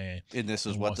everybody's playing. And this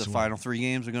is what the final 3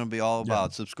 games are going to be all about.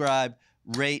 Yeah. Subscribe,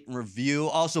 rate, and review.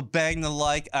 Also, bang the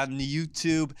like on the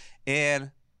YouTube.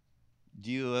 And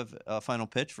do you have a final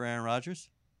pitch for Aaron Rodgers?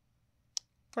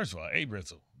 First of all, Abe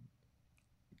Ritzel,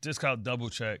 discount double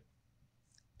check,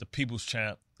 the people's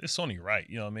champ. It's only right,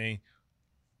 you know what I mean?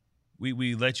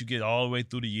 We let you get all the way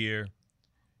through the year,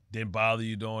 then bother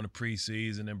you during the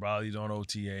preseason, then bother you during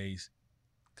OTAs.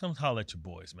 Come holler at your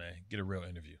boys, man. Get a real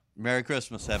interview. Merry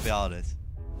Christmas. Happy holidays.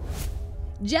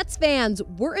 Jets fans,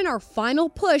 we're in our final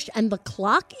push and the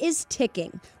clock is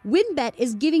ticking. WynnBET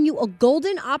is giving you a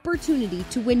golden opportunity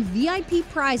to win VIP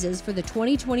prizes for the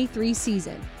 2023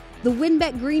 season. The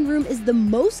WynnBET Green Room is the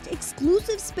most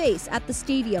exclusive space at the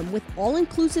stadium with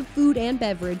all-inclusive food and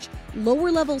beverage,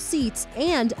 lower-level seats,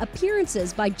 and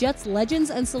appearances by Jets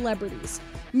legends and celebrities.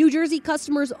 New Jersey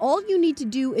customers, all you need to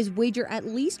do is wager at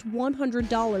least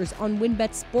 $100 on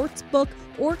WynnBET Sportsbook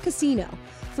or Casino.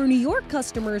 For New York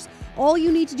customers, all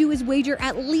you need to do is wager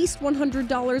at least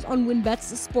 $100 on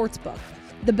WynnBET's Sportsbook.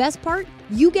 The best part?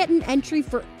 You get an entry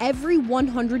for every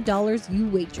 $100 you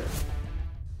wager.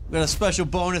 We got a special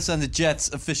bonus on the Jets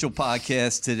official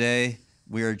podcast today.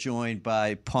 We are joined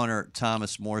by punter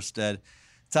Thomas Morstead.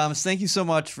 Thomas, thank you so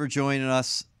much for joining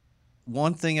us.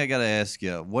 One thing I got to ask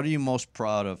you, what are you most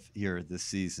proud of here this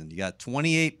season? You got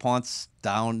 28 punts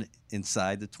down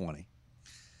inside the 20.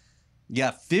 You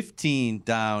got 15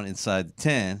 down inside the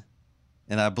 10.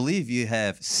 And I believe you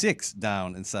have 6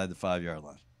 down inside the 5-yard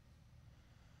line.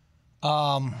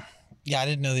 Yeah, I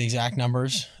didn't know the exact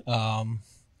numbers.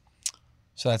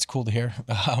 So that's cool to hear.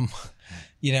 I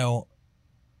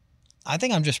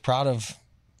think I'm just proud of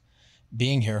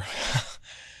being here.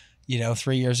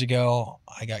 3 years ago,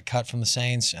 I got cut from the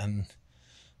Saints and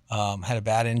had a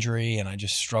bad injury, and I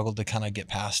just struggled to kind of get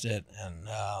past it, and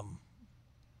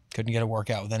couldn't get a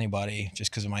workout with anybody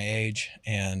just because of my age.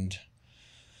 And,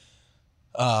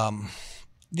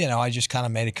 I just kind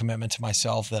of made a commitment to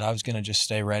myself that I was going to just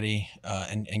stay ready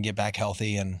and get back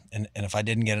healthy. And if I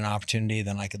didn't get an opportunity,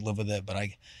 then I could live with it. But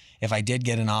if I did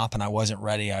get an op and I wasn't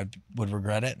ready, I would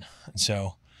regret it. And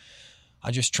so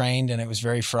I just trained, and it was a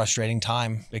very frustrating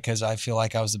time because I feel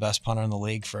like I was the best punter in the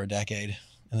league for a decade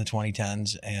in the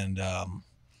 2010s. And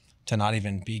to not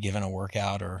even be given a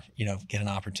workout or, get an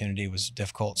opportunity was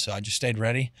difficult. So I just stayed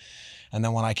ready. And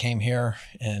then when I came here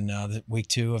in the week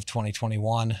 2 of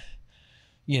 2021,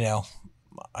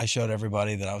 I showed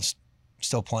everybody that I was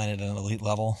still playing at an elite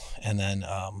level. And then,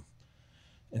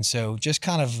 and so just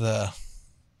kind of I've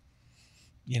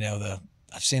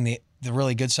seen the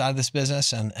really good side of this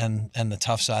business and the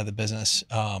tough side of the business.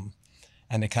 And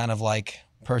to kind of like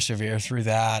persevere through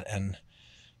that and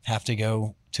have to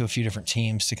go to a few different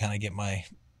teams to kind of get my,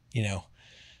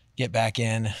 get back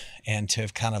in, and to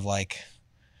have kind of like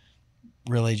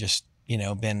really just,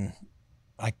 been,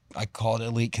 I call it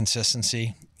elite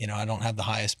consistency. I don't have the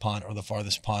highest punt or the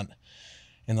farthest punt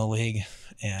in the league.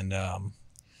 And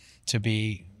to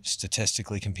be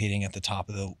statistically competing at the top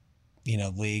of the,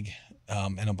 league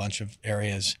in a bunch of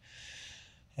areas,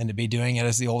 and to be doing it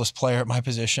as the oldest player at my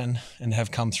position and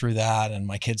have come through that, and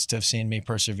my kids to have seen me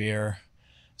persevere,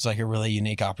 it's like a really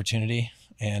unique opportunity.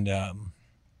 And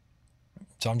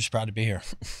so I'm just proud to be here.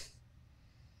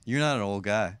 You're not an old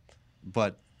guy.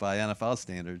 but by NFL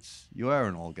standards, you are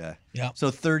an old guy. Yeah.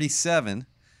 So 37,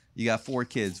 you got 4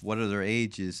 kids. What are their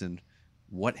ages, and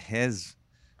what has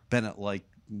been it like?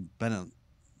 Been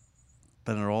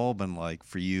it all been like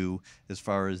for you as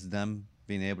far as them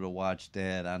being able to watch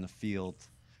Dad on the field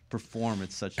perform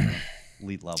at such an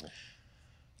elite level?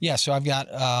 Yeah, so I've got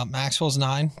Maxwell's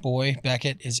 9, boy.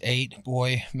 Beckett is 8,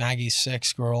 boy. Maggie's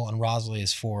 6, girl, and Rosalie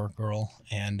is 4, girl.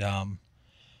 And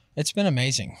it's been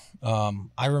amazing.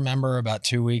 I remember about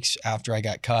 2 weeks after I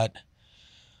got cut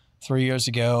 3 years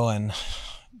ago, and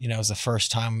it was the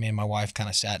first time me and my wife kind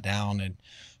of sat down and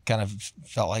kind of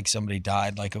felt like somebody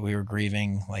died, like we were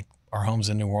grieving. Like, our home's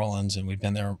in New Orleans, and we've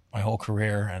been there my whole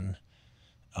career,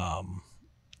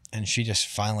 and she just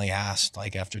finally asked,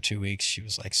 like, after 2 weeks, she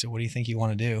was like, "So what do you think you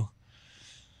want to do?"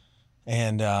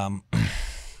 And I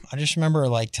just remember,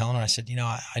 like, telling her, I said,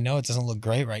 I know it doesn't look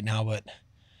great right now, but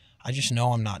I just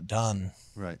know I'm not done.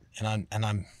 Right. And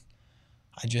I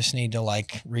just need to,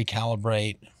 like,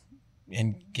 recalibrate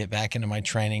and get back into my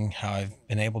training how I've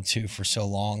been able to for so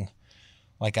long.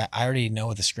 Like, I already know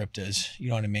what the script is. You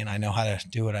know what I mean? I know how to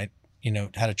do it.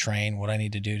 How to train, what I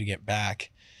need to do to get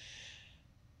back.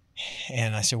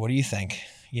 And I said, "What do you think?"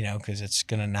 Because it's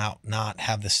going to now not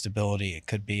have the stability. It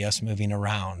could be us moving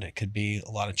around. It could be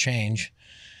a lot of change.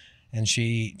 And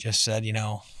she just said,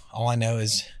 all I know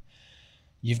is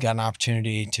you've got an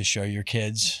opportunity to show your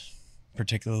kids,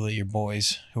 particularly your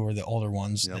boys who are the older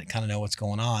ones that kind of know what's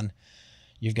going on.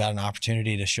 You've got an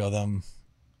opportunity to show them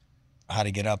how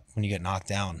to get up when you get knocked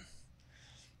down.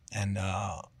 And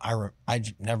I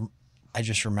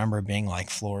just remember being, like,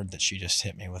 floored that she just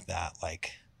hit me with that.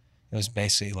 Like, it was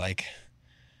basically like,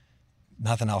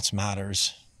 nothing else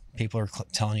matters. People are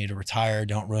telling you to retire.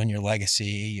 Don't ruin your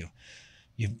legacy.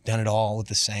 You've done it all with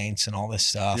the Saints and all this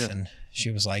stuff. Yeah. And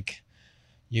she was like,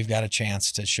 you've got a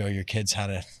chance to show your kids how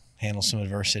to handle some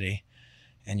adversity,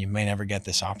 and you may never get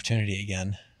this opportunity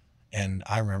again. And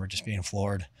I remember just being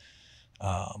floored.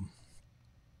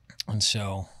 And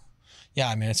so, yeah,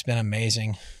 I mean, it's been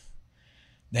amazing.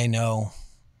 They know,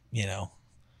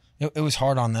 it was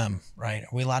hard on them, right?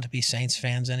 Are we allowed to be Saints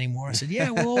fans anymore? I said,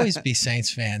 yeah, we'll always be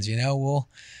Saints fans.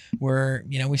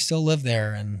 We still live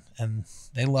there, and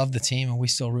they love the team, and we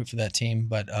still root for that team.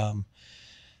 But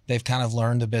they've kind of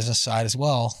learned the business side as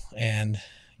well. And,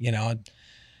 well,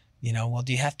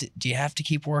 do you have to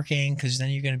keep working? 'Cause then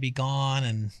you're going to be gone.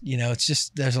 And, it's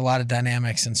just, there's a lot of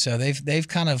dynamics. And so they've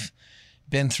kind of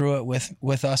been through it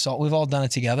with us. We've all done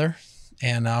it together,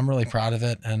 and I'm really proud of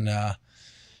it. And,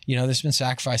 there's been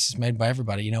sacrifices made by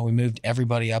everybody. We moved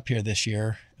everybody up here this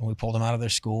year, and we pulled them out of their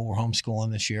school. We're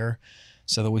homeschooling this year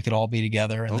so that we could all be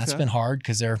together. And that's been hard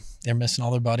because they're missing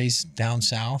all their buddies down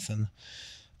south, and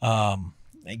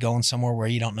going somewhere where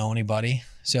you don't know anybody.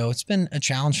 So it's been a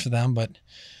challenge for them, but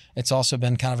it's also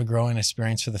been kind of a growing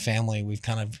experience for the family.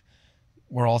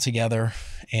 We're all together,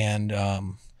 and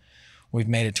we've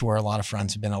made it to where a lot of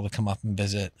friends have been able to come up and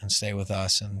visit and stay with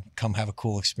us and come have a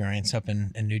cool experience up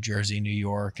in New Jersey, New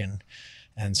York.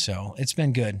 And so it's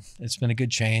been good. It's been a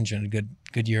good change and a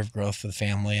good year of growth for the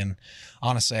family. And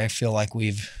honestly, I feel like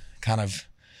we've kind of,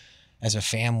 as a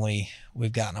family,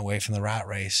 we've gotten away from the rat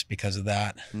race because of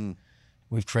that.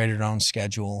 We've created our own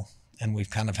schedule, and we've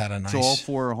kind of had a nice... So all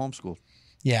 4 are homeschooled?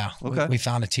 Yeah. Okay. We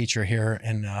found a teacher here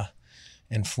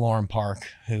in Florham Park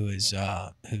who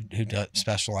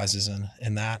specializes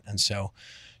in that. And so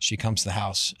she comes to the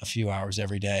house a few hours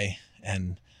every day,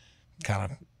 and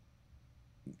kind of,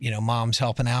 mom's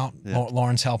helping out,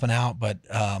 Lauren's helping out,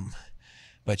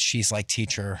 but she's like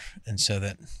teacher. And so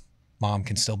that mom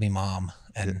can still be mom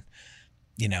and,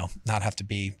 not have to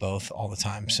be both all the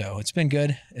time. So it's been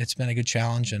good. It's been a good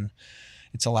challenge, and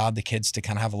it's allowed the kids to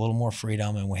kind of have a little more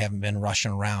freedom, and we haven't been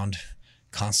rushing around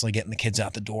constantly getting the kids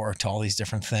out the door to all these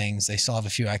different things. They still have a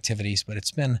few activities, but it's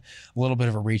been a little bit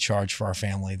of a recharge for our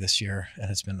family this year,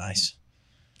 and it's been nice.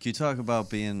 Can you talk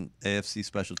about being AFC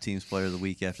Special Teams Player of the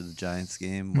Week after the Giants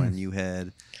game when you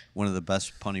had one of the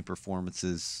best punting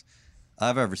performances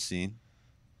I've ever seen?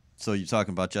 So you're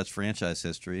talking about Jets franchise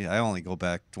history. I only go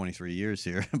back 23 years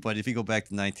here, but if you go back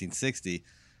to 1960,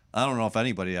 I don't know if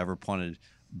anybody ever punted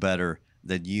better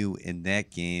than you in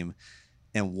that game.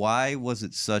 And why was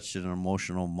it such an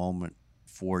emotional moment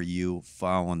for you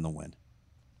following the win?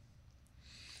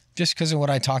 Just because of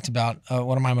what I talked about.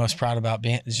 What am I most proud about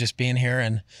is just being here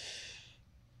and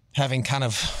having kind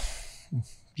of,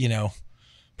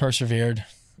 persevered,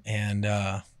 and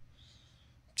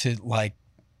it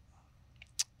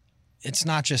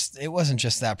wasn't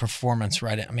just that performance,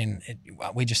 right? I mean,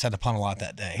 we just had to punt a lot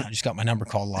that day. I just got my number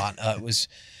called a lot.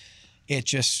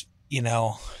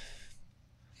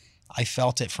 I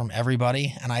felt it from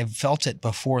everybody, and I felt it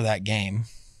before that game.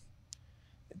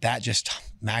 That just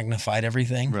magnified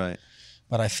everything. Right.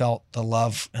 But I felt the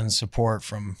love and support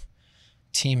from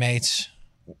teammates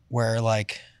where,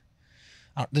 like,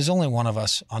 there's only one of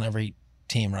us on every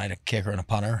team, right? A kicker and a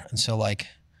punter. And so, like,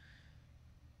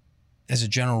 as a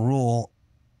general rule,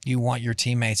 you want your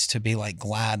teammates to be, like,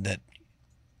 glad that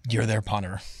you're their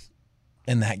punter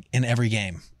in every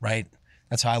game, right?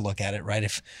 That's how I look at it, right?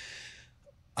 If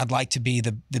I'd like to be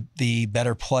the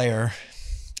better player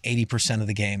 80% of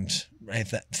the games, right?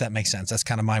 If that makes sense. That's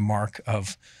kind of my mark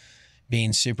of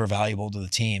being super valuable to the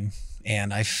team.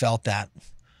 And I felt that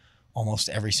almost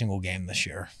every single game this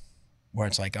year, where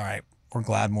it's like, all right, we're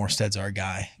glad Morstead's our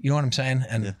guy. You know what I'm saying?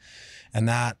 And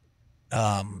that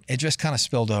it just kind of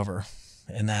spilled over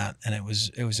in that, and it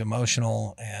was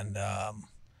emotional. And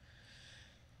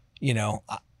you know,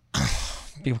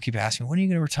 people keep asking, when are you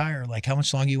going to retire? Like, how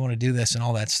much longer you want to do this and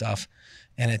all that stuff?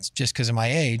 And it's just because of my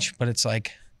age, but it's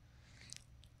like,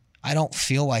 I don't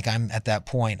feel like I'm at that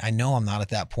point. I know I'm not at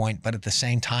that point, but at the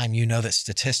same time, you know that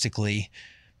statistically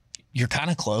you're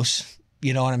kind of close.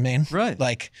 You know what I mean? Right.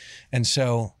 Like, and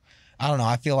so I don't know.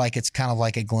 I feel like it's kind of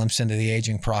like a glimpse into the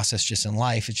aging process just in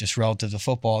life. It's just relative to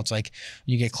football. It's like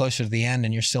you get closer to the end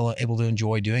and you're still able to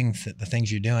enjoy doing the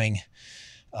things you're doing.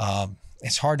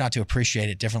 It's hard not to appreciate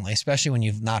it differently, especially when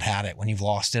you've not had it, when you've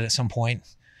lost it at some point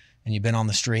and you've been on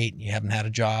the street, you haven't had a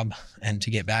job, and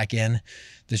to get back in,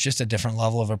 there's just a different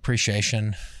level of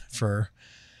appreciation for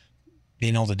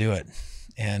being able to do it.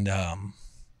 And I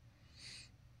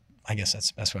guess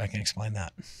that's the best way I can explain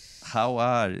that. How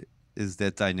odd is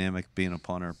that dynamic being a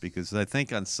punter? Because I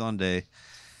think on Sunday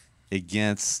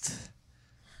against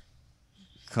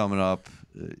coming up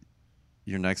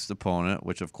your next opponent,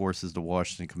 which of course is the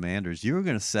Washington Commanders, you were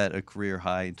going to set a career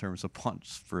high in terms of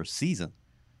punts for a season.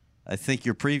 I think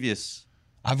your previous...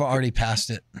 I've already passed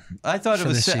it. I thought it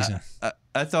was this season.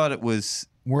 I thought it was...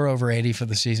 We're over 80 for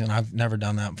the season. I've never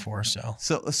done that before, so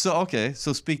okay.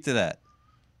 So speak to that.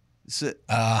 So,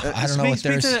 I don't know what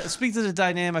there's... Speak to the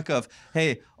dynamic of,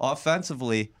 hey,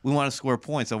 offensively, we want to score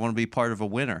points. I want to be part of a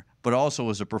winner. But also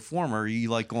as a performer, you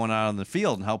like going out on the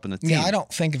field and helping the team. Yeah, I don't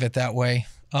think of it that way.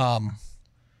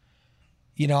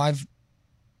 You know, I've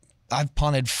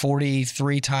punted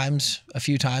 43 times, a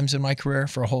few times in my career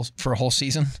for a whole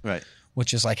season, right?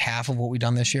 Which is like half of what we've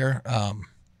done this year.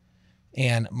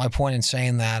 And my point in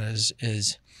saying that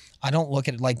is I don't look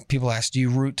at it like people ask, do you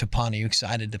root to punt? Are you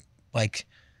excited to, like?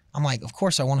 I'm like, of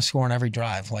course I want to score on every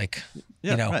drive. Like,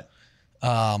 yeah, you know, right.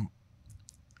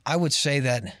 I would say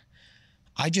that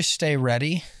I just stay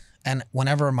ready, and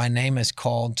whenever my name is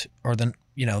called or the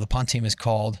punt team is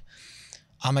called,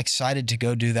 I'm excited to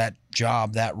go do that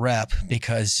job, that rep,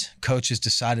 because coach has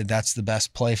decided that's the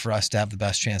best play for us to have the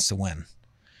best chance to win.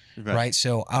 Right?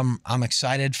 So I'm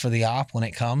excited for the op when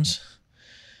it comes,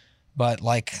 but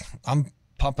like I'm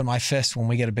pumping my fist when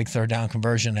we get a big third down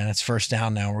conversion and it's first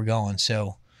down, now we're going.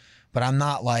 So, but I'm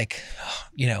not like,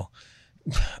 you know,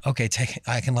 okay,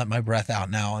 I can let my breath out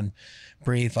now and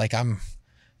breathe. Like I'm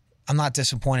not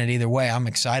disappointed either way. I'm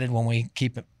excited when we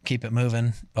keep it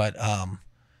moving, but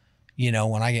you know,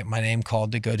 when I get my name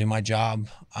called to go do my job,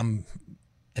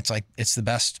 it's like it's the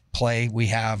best play we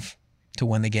have to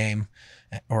win the game,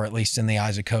 or at least in the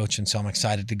eyes of coach. And so I'm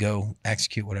excited to go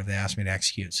execute whatever they ask me to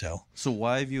execute. So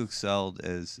why have you excelled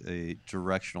as a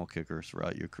directional kicker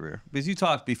throughout your career? Because you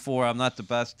talked before, I'm not the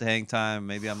best to hang time.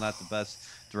 Maybe I'm not the best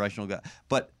directional guy.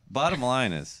 But bottom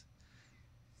line is,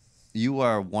 you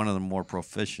are one of the more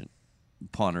proficient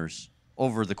punters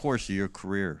over the course of your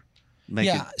career.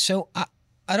 So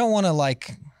I don't want to,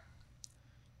 like,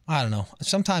 I don't know.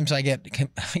 Sometimes I get,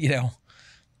 you know,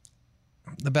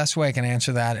 the best way I can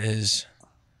answer that is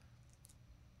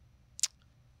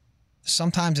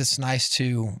sometimes it's nice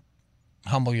to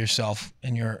humble yourself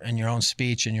in your own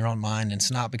speech, in your own mind. And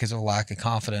it's not because of a lack of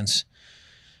confidence.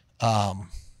 My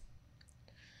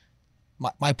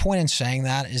point in saying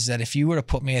that is that if you were to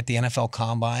put me at the NFL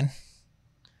Combine,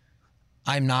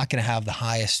 I'm not going to have the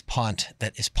highest punt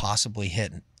that is possibly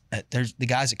hit. There's the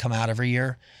guys that come out every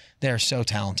year, they're so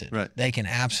talented. Right. They can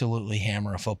absolutely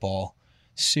hammer a football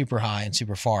super high and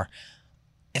super far.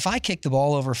 If I kick the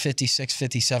ball over 56,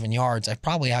 57 yards, I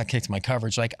probably outkicked my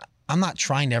coverage. Like, I'm not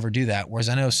trying to ever do that. Whereas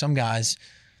I know some guys,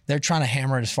 they're trying to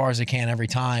hammer it as far as they can every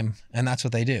time, and that's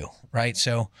what they do, right?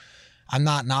 So I'm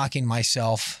not knocking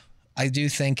myself. I do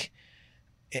think,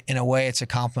 in a way, it's a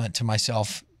compliment to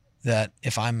myself that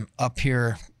if I'm up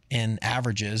here in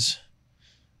averages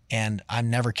and I'm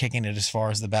never kicking it as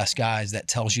far as the best guys, that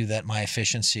tells you that my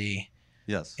efficiency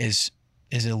is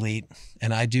elite.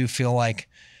 And I do feel like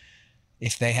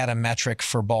if they had a metric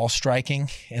for ball striking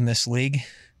in this league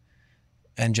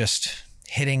and just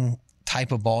hitting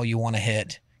type of ball you want to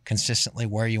hit consistently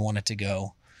where you want it to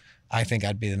go, I think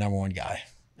I'd be the number one guy.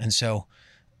 And so,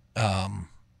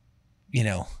 you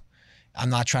know, I'm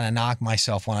not trying to knock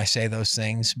myself when I say those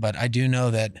things, but I do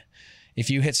know that if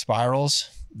you hit spirals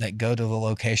that go to the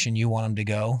location you want them to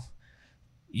go,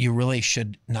 you really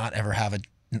should not ever have a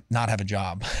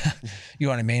job. You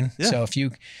know what I mean? Yeah. So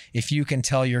if you can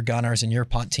tell your gunners and your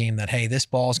punt team that, hey, this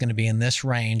ball is going to be in this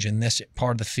range in this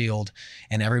part of the field,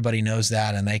 and everybody knows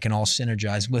that, and they can all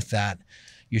synergize with that,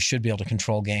 you should be able to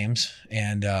control games.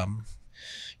 And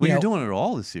you're doing it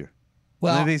all this year.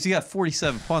 Well, I mean, you got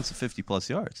 47 punts of 50+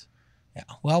 yards. Yeah.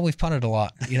 Well, we've punted a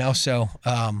lot, you know. So,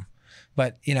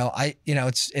 but it's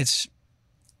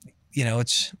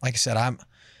like I said,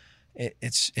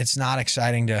 it's not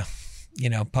exciting to,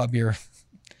 pub your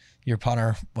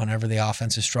punter whenever the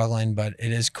offense is struggling, but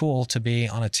it is cool to be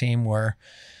on a team where,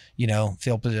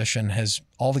 field position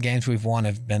all the games we've won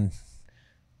have been,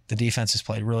 the defense has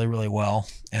played really, really well,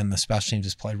 and the special teams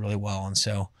has played really well. And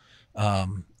so,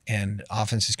 and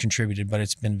offense has contributed, but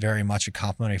it's been very much a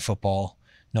complimentary football,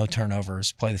 no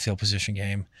turnovers, play the field position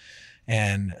game.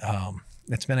 And,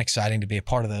 it's been exciting to be a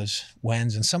part of those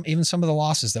wins, and even some of the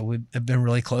losses that we have been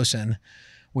really close in.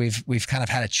 We've kind of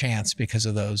had a chance because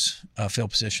of those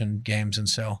field position games, and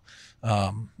so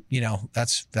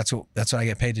that's what I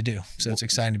get paid to do. So it's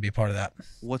exciting to be a part of that.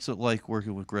 What's it like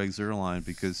working with Greg Zuerlein?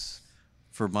 Because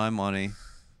for my money,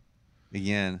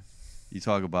 again, you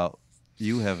talk about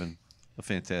you having a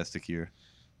fantastic year.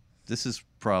 This is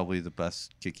probably the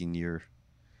best kicking year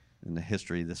in the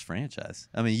history of this franchise.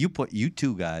 I mean, you put you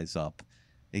two guys up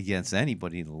against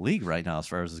anybody in the league right now as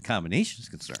far as the combination is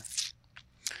concerned.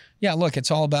 Yeah, look, it's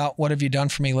all about what have you done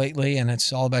for me lately, and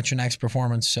it's all about your next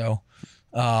performance. So,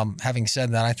 having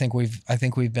said that, I think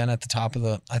we've been at the top of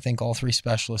the. I think all three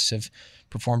specialists have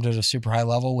performed at a super high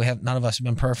level. None of us have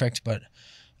been perfect, but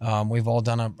we've all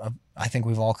done I think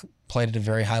we've all played at a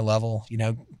very high level.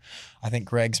 I think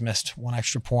Greg's missed one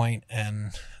extra point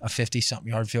and a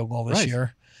 50-something yard field goal this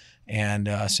year. And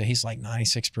so he's like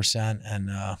 96%.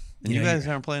 And you guys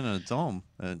aren't playing in a dome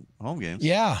at home games.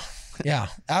 Yeah. Yeah.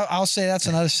 I'll say that's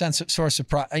another source of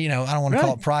pride. I don't want to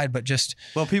call it pride, but just.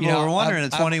 Well, people were wondering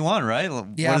at 21, right?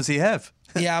 Yeah, what does he have?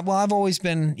 Yeah. Well, I've always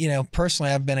been,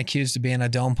 personally, I've been accused of being a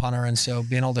dome punter. And so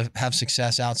being able to have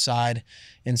success outside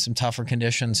in some tougher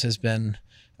conditions has been,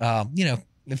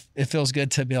 it feels good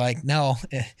to be like, no,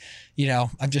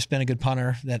 I've just been a good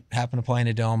punter that happened to play in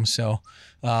a dome. So,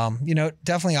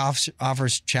 definitely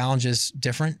offers challenges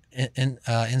different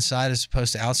inside as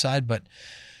opposed to outside, but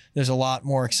there's a lot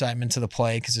more excitement to the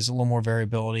play because there's a little more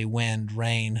variability, wind,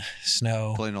 rain,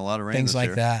 snow, playing a lot of rain, things like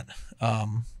year. That.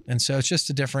 And so it's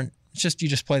just you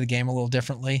just play the game a little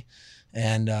differently.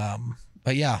 And,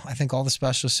 but yeah, I think all the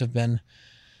specialists have been,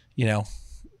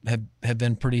 have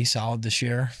been pretty solid this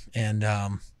year, and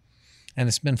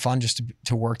it's been fun just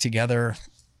to work together.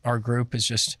 Our group is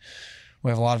just, we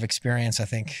have a lot of experience. I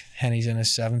think Henny's in his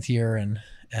 7th year, and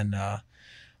I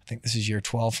think this is year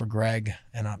 12 for Greg,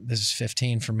 and this is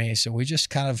 15 for me. So we just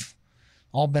kind of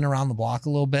all been around the block a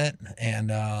little bit, and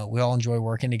we all enjoy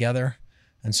working together.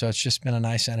 And so it's just been a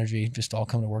nice energy, just all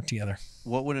come to work together.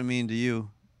 What would it mean to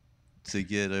you to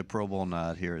get a Pro Bowl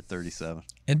nod here at 37?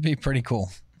 It'd be pretty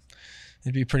cool.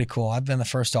 It'd be pretty cool. I've been the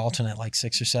first alternate like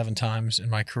 6 or 7 times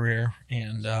in my career.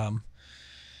 And,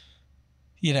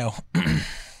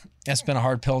 it's been a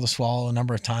hard pill to swallow a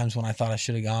number of times when I thought I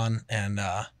should have gone, and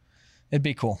it'd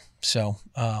be cool. So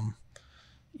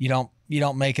you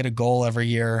don't make it a goal every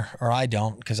year, or I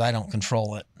don't, because I don't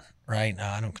control it, right?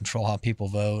 I don't control how people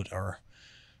vote or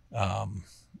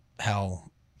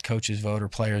how coaches vote or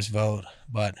players vote.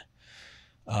 But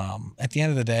at the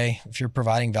end of the day, if you're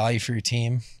providing value for your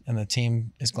team and the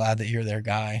team is glad that you're their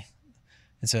guy,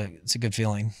 it's a good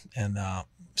feeling, and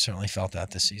certainly felt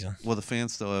that this season. Well, the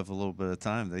fans still have a little bit of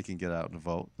time; they can get out and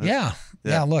vote. Yeah.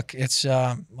 Look, it's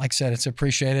like I said, it's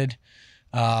appreciated.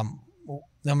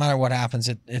 No matter what happens,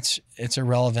 it's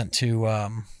irrelevant to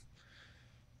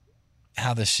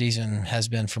how this season has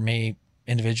been for me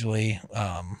individually.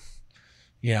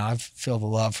 I feel the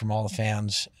love from all the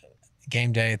fans.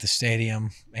 Game day at the stadium,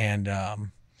 and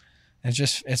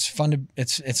it's fun to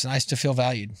it's nice to feel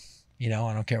valued. I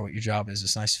don't care what your job is,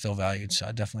 it's nice to feel valued. So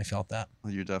I definitely felt that.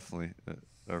 Well, you definitely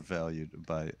are valued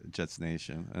by Jets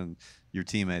Nation and your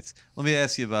teammates. Let me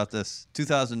ask you about this.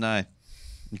 2009,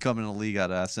 you come in the league out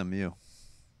of SMU.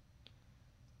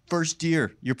 First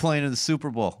year, you're playing in the Super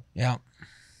Bowl. Yeah.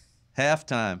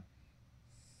 Halftime,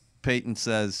 Peyton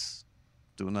says,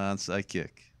 do an onside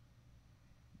kick.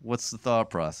 What's the thought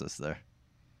process there?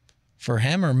 For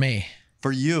him or me?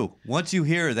 For you. Once you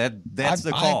hear that's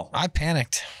the call. I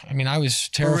panicked. I mean, I was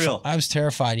terrified. For real? I was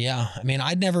terrified, yeah. I mean,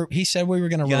 he said we were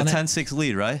going to run it. You got a 10-6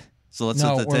 lead, right? So let's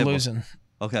No, set the we're table. losing.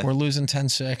 Okay. We're losing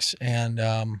 10-6. And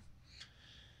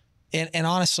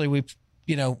honestly,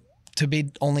 to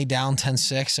be only down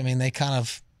 10-6, I mean,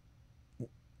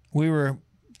 we were,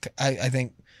 I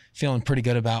think, feeling pretty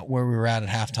good about where we were at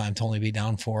halftime to only be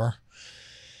down 4.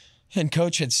 And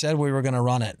coach had said we were going to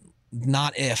run it.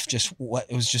 Not if, just what,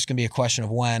 it was just going to be a question of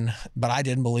when, but I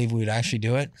didn't believe we would actually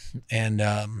do it. And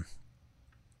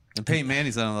Peyton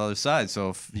Manning's on the other side, so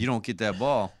if you don't get that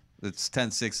ball, it's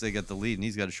 10-6, they get the lead, and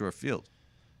he's got a short field.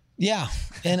 Yeah,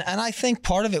 and I think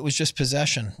part of it was just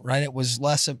possession, right? It was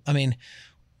less of, I mean,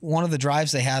 one of the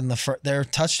drives they had in their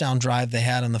touchdown drive they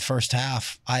had in the first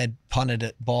half, I had punted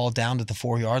it ball down to the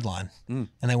 4-yard line, and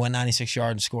they went 96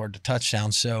 yards and scored a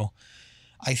touchdown. So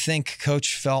I think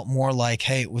coach felt more like,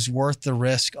 hey, it was worth the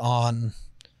risk on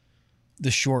the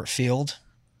short field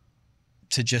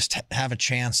to just have a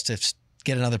chance to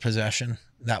get another possession.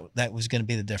 That was going to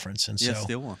be the difference. And so,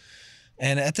 still won.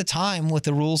 And at the time, with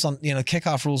the rules on,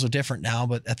 kickoff rules are different now,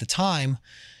 but at the time,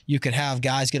 you could have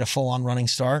guys get a full-on running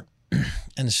start.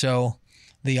 And so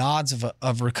the odds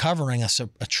of recovering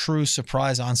a true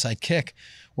surprise onside kick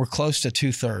were close to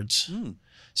 2/3.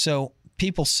 So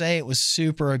people say it was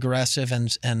super aggressive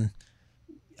and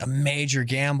a major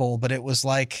gamble, but it was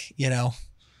like,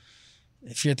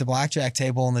 if you're at the blackjack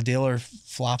table and the dealer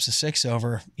flops a 6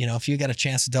 over, if you got a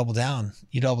chance to double down,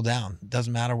 you double down. It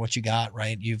doesn't matter what you got,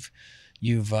 right? You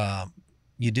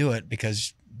do it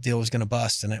because deal was going to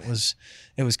bust. And it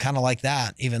was kind of like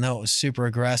that, even though it was super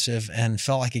aggressive and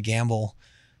felt like a gamble.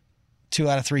 2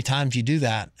 out of 3 times you do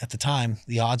that at the time,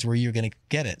 the odds were you're going to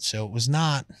get it. So it was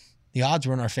not, the odds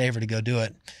were in our favor to go do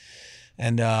it.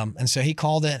 And so he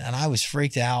called it and I was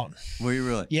freaked out. Were you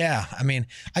really? Yeah. I mean,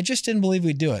 I just didn't believe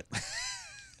we'd do it.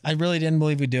 I really didn't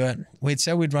believe we'd do it. We'd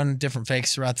said we'd run different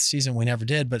fakes throughout the season. We never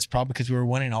did, but it's probably because we were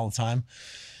winning all the time.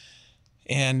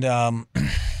 And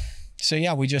so,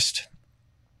 yeah, we just,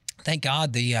 thank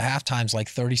God the halftime's like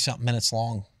 30-something minutes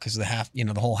long because of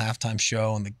the whole halftime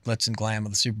show and the glitz and glam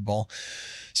of the Super Bowl.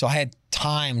 So I had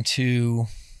time to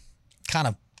kind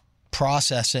of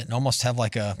process it and almost have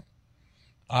like a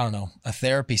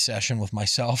therapy session with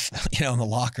myself, in the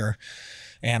locker.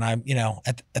 And I,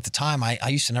 at the time, I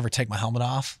used to never take my helmet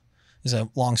off. It's a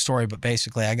long story, but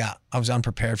basically I was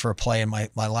unprepared for a play in my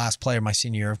last play of my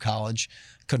senior year of college.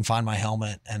 Couldn't find my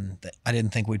helmet and I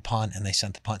didn't think we'd punt and they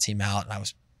sent the punt team out and I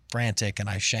was frantic and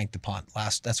I shanked the punt.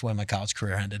 That's when my college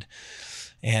career ended.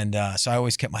 And so I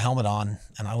always kept my helmet on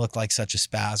and I looked like such a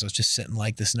spaz. I was just sitting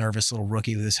like this nervous little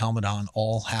rookie with his helmet on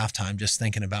all halftime, just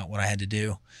thinking about what I had to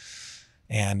do.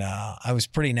 And I was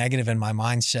pretty negative in my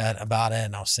mindset about it.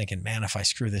 And I was thinking, man, if I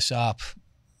screw this up,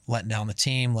 letting down the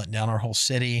team, letting down our whole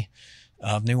city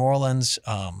of New Orleans,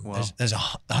 there's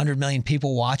 100 million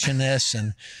people watching this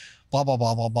and blah, blah,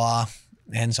 blah, blah, blah.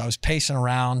 And so I was pacing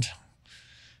around.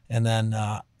 And then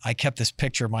I kept this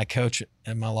picture of my coach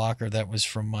in my locker that was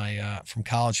from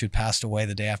college who passed away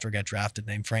the day after I got drafted,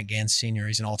 named Frank Gans Sr.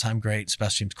 He's an all-time great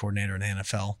special teams coordinator in the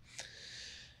NFL.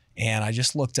 And I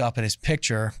just looked up at his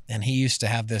picture, and he used to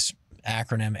have this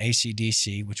acronym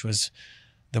ACDC, which was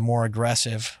the more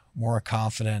aggressive, more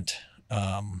confident,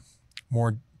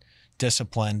 more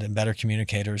disciplined, and better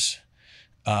communicators.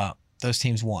 Those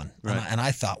teams won. Right. And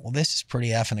I thought, well, this is pretty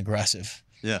effing aggressive.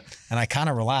 Yeah. And I kind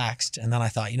of relaxed. And then I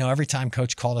thought, every time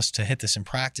coach called us to hit this in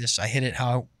practice, I hit it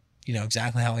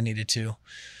exactly how I needed to.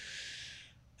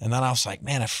 And then I was like,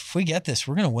 man, if we get this,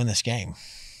 we're going to win this game.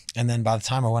 And then by the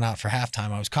time I went out for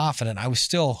halftime, I was confident. I was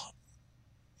still,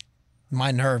 my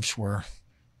nerves were,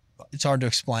 it's hard to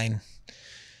explain.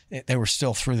 They were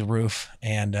still through the roof.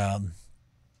 And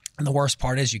the worst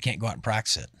part is you can't go out and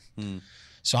practice it.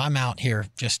 So I'm out here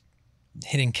just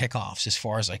hitting kickoffs as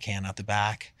far as I can out the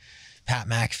back. Pat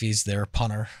McAfee's their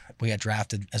punter. We got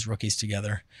drafted as rookies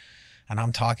together. And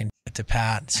I'm talking to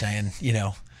Pat saying,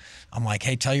 I'm like,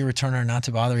 hey, tell your returner not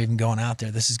to bother even going out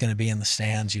there. This is going to be in the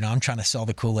stands. I'm trying to sell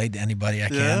the Kool-Aid to anybody I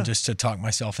can just to talk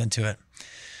myself into it.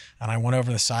 And I went over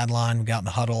to the sideline. We got in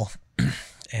the huddle.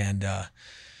 And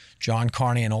John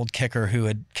Carney, an old kicker who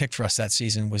had kicked for us that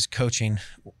season, was coaching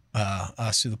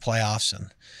us through the playoffs.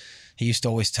 And he used to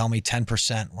always tell me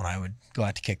 10% when I would go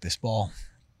out to kick this ball.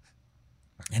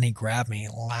 And he grabbed me,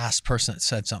 last person that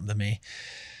said something to me.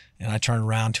 And I turned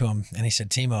around to him and he said,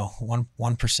 Timo,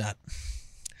 1%.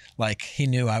 Like he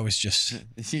knew I was just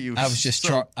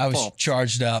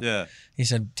charged up. Yeah. He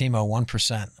said, Timo,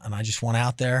 1%. And I just went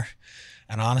out there.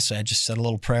 And honestly, I just said a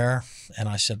little prayer. And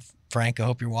I said, Frank, I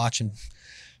hope you're watching.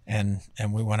 And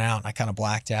we went out and I kind of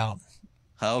blacked out.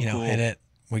 How cool. Hit it.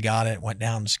 We got it, went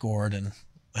down and scored, and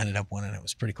ended up winning. It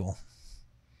was pretty cool.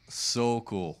 So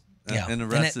cool. Yeah. And the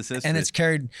rest is history. And it's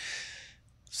carried.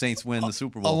 Saints win the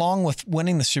Super Bowl. Along with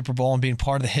winning the Super Bowl and being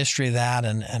part of the history of that,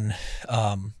 and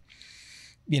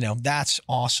that's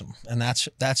awesome. And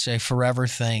that's a forever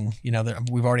thing.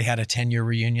 We've already had a 10-year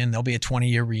reunion. There'll be a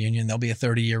 20-year reunion. There'll be a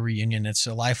 30-year reunion. It's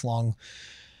a lifelong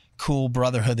cool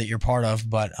brotherhood that you're part of.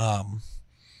 But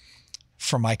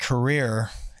for my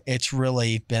career, it's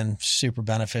really been super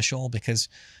beneficial because,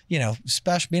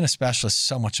 being a specialist is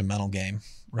so much a mental game,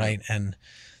 right? And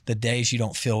the days you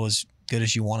don't feel as good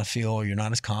as you want to feel, or you're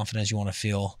not as confident as you want to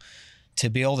feel, to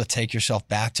be able to take yourself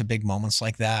back to big moments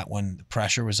like that when the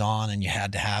pressure was on and you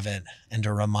had to have it, and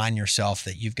to remind yourself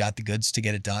that you've got the goods to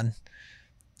get it done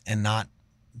and not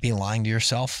be lying to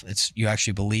yourself. You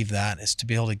actually believe that, is to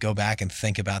be able to go back and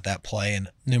think about that play and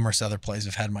numerous other plays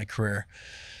I've had in my career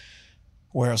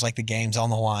where it was like the game's on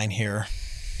the line here,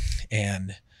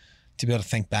 and to be able to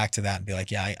think back to that and be like,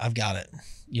 yeah, I've got it.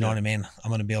 You know what I mean? I'm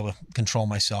going to be able to control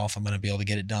myself. I'm going to be able to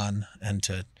get it done. And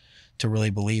to really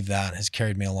believe that has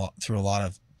carried me through a lot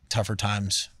of tougher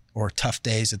times or tough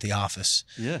days at the office.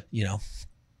 Yeah.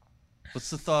 What's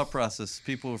the thought process?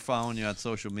 People were following you on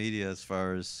social media as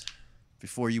far as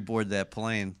before you board that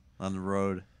plane on the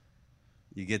road,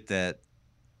 you get that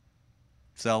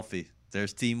selfie.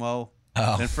 There's Timo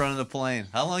in front of the plane.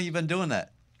 How long you been doing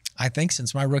that? I think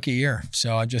since my rookie year.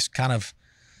 So I just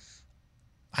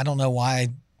I don't know why I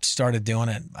started doing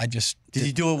it. Did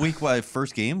you do a week by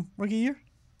first game rookie year?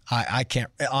 I can't,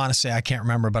 honestly, I can't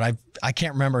remember, but I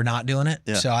can't remember not doing it.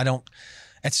 Yeah. So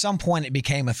at some point it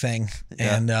became a thing.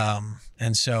 Yeah.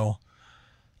 And so,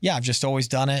 yeah, I've just always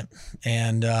done it.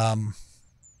 And I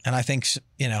think,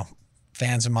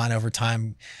 fans of mine over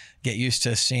time get used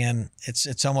to seeing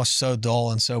it's almost so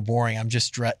dull and so boring. I'm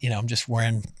just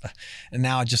wearing, and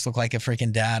now I just look like a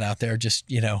freaking dad out there, just,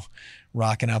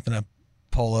 rocking up in a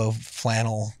polo,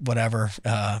 flannel, whatever,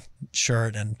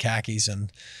 shirt and khakis.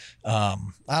 And I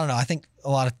don't know. I think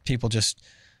a lot of people just,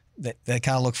 they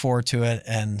kind of look forward to it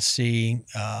and see,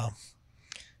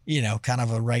 kind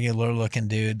of a regular looking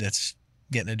dude that's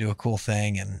getting to do a cool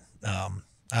thing. And I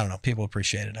don't know, people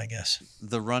appreciate it, I guess.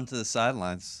 The run to the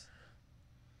sidelines,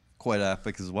 quite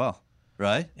epic as well,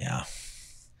 right? Yeah.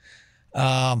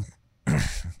 I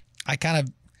kind of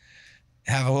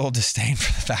have a little disdain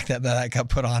for the fact that I got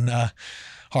put on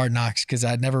Hard Knocks, because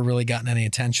I'd never really gotten any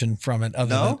attention from it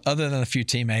other than a few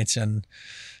teammates. And,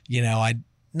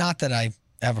 not that I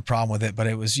have a problem with it, but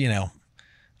it was, I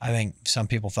think some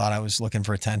people thought I was looking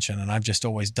for attention, and I've just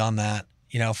always done that.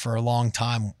 For a long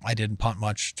time, I didn't punt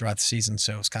much throughout the season.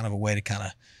 So it was kind of a way to kind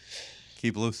of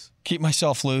keep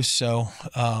myself loose. So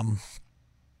I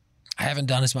haven't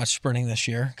done as much sprinting this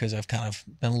year because I've kind of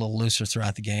been a little looser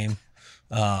throughout the game.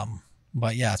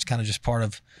 But yeah, it's kind of just part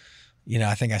of,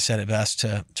 I think I said it best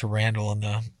to Randall in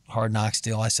the Hard Knocks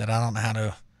deal. I said, I don't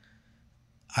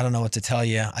know what to tell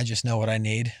you. I just know what I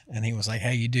need. And he was like,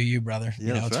 hey, you do you, brother.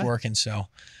 Yeah, it's right. working. So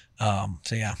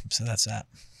that's that.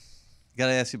 Got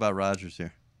to ask you about Rodgers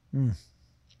here.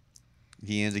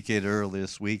 He indicated earlier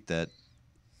this week that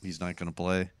he's not going to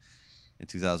play in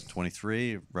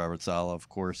 2023. Robert Saleh, of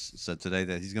course, said today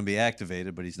that he's going to be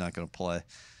activated, but he's not going to play.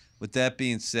 With that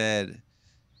being said,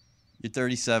 you're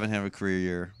 37, have a career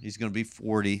year. He's going to be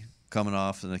 40, coming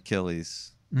off an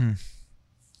Achilles.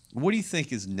 What do you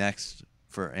think is next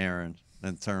for Aaron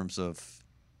in terms of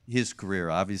his career?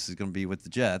 Obviously, he's going to be with the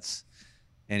Jets,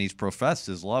 and he's professed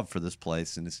his love for this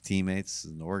place and his teammates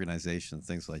and the organization and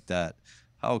things like that.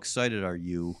 How excited are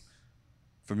you,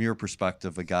 from your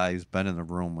perspective, a guy who's been in the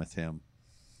room with him,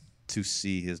 to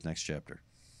see his next chapter?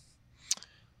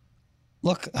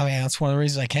 Look, I mean, that's one of the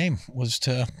reasons I came, was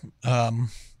to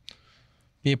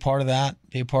be a part of that,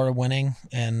 be a part of winning.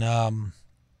 And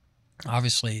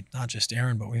obviously, not just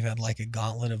Aaron, but we've had like a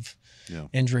gauntlet of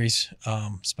injuries,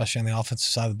 especially on the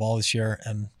offensive side of the ball this year.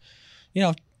 And,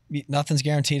 nothing's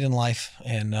guaranteed in life.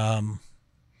 And,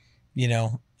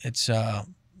 it's so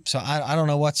I don't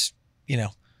know what's,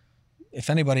 if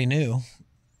anybody knew,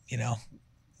 you'd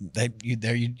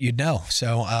know.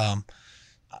 So,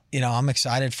 I'm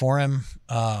excited for him.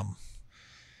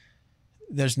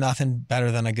 There's nothing better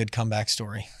than a good comeback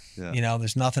story. Yeah.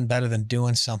 There's nothing better than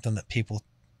doing something that people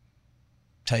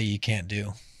tell you can't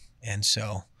do. And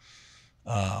so,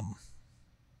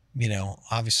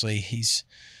 obviously he's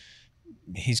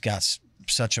got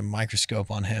such a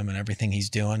microscope on him and everything he's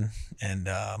doing. And,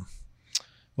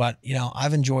 but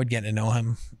I've enjoyed getting to know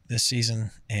him this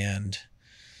season. And,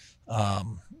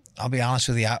 I'll be honest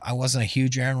with you, I wasn't a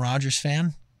huge Aaron Rodgers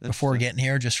fan before getting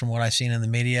here, just from what I've seen in the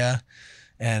media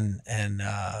and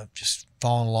just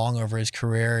following along over his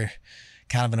career,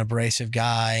 kind of an abrasive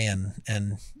guy,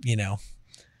 and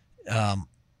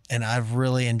I've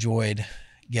really enjoyed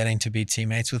getting to be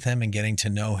teammates with him and getting to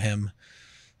know him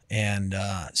and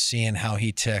seeing how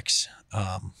he ticks.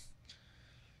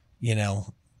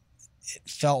 It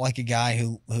felt like a guy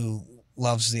who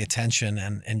loves the attention,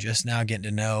 and just now getting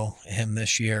to know him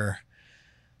this year,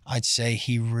 I'd say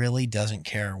he really doesn't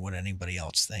care what anybody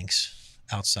else thinks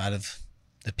outside of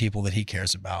the people that he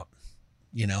cares about,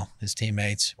 his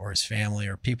teammates or his family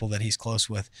or people that he's close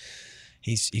with.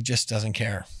 He just doesn't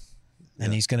care. Yeah.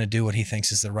 And he's going to do what he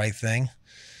thinks is the right thing.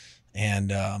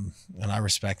 And I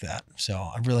respect that. So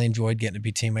I really enjoyed getting to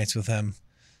be teammates with him.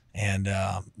 And,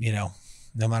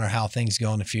 no matter how things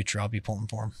go in the future, I'll be pulling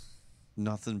for him.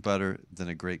 Nothing better than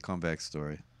a great comeback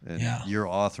story. And you're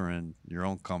authoring your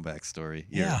own comeback story.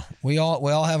 Yeah. We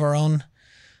all have our own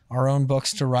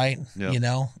books to write,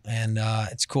 and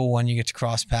it's cool when you get to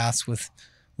cross paths with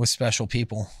special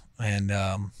people. And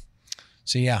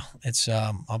it's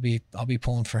I'll be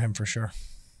pulling for him for sure.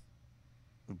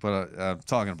 But I'm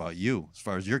talking about you as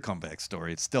far as your comeback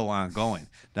story. It's still ongoing.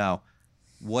 Now,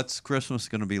 what's Christmas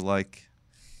going to be like?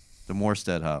 The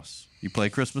Morstead house. You play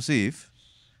Christmas Eve.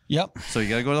 Yep. So you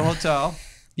got to go to the hotel.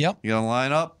 Yep. You got to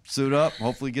line up, suit up,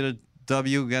 hopefully get a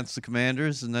W against the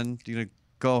Commanders, and then you're going to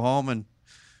go home. And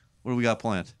what do we got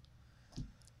planned?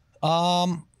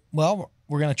 Well,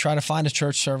 we're going to try to find a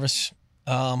church service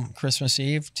Christmas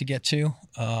Eve to get to.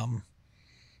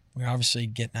 We're obviously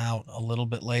getting out a little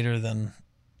bit later than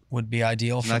would be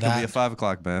ideal for that. Not going to be a 5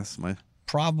 o'clock mass,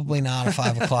 Probably not a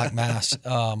 5 o'clock mass,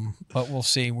 but we'll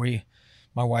see.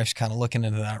 My wife's kind of looking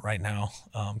into that right now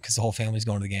because the whole family's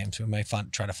going to the game. So we may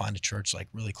try to find a church like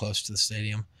really close to the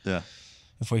stadium. Yeah.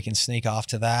 If we can sneak off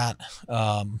to that.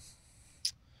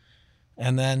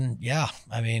 And then,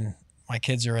 my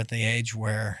kids are at the age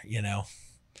where,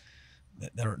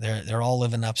 they're all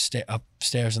living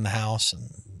upstairs in the house,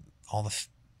 and all the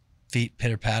feet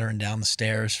pitter-pattering down the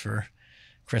stairs for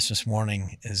Christmas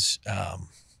morning is, all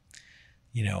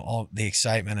the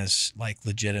excitement is like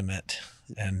legitimate.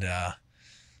 And,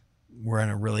 we're in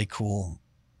a really cool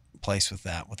place with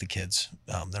the kids.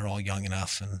 They're all young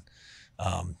enough, and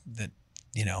that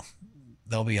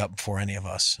they'll be up before any of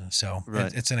us. So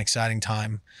right. It's an exciting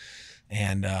time,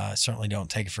 and certainly don't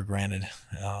take it for granted.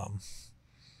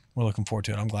 We're looking forward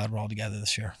to it. I'm glad we're all together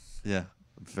this year. Yeah,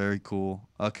 very cool.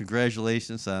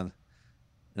 Congratulations on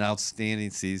an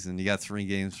outstanding season. You got 3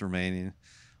 games remaining,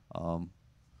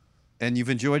 and you've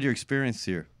enjoyed your experience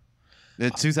here.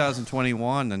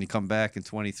 2021, and you come back in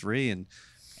 23, and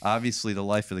obviously the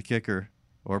life of the kicker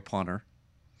or punter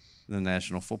in the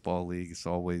National Football League is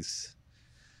always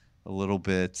a little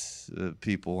bit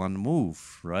people on the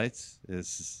move, right?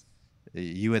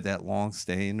 You had that long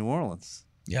stay in New Orleans.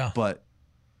 Yeah. But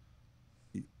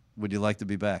would you like to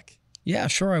be back? Yeah,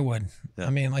 sure I would. Yeah.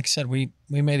 I mean, like I said, we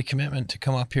made a commitment to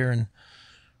come up here and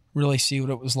really see what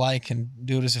it was like and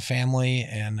do it as a family.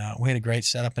 And we had a great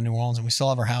setup in New Orleans, and we still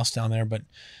have our house down there, but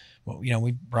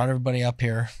we brought everybody up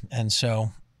here. And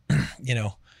so,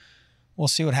 we'll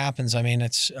see what happens. I mean,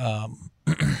 it's,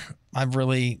 I've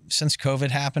really, since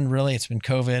COVID happened, really, it's been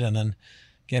COVID and then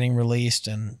getting released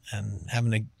and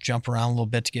having to jump around a little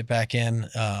bit to get back in.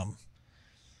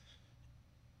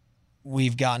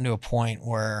 We've gotten to a point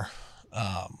where,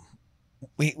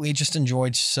 we just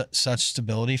enjoyed such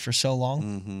stability for so long.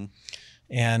 Mm-hmm.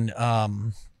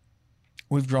 And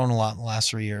we've grown a lot in the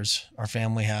last 3 years. Our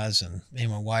family has, and me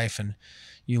and my wife, and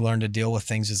you learn to deal with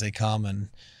things as they come, and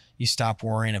you stop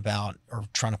worrying about or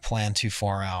trying to plan too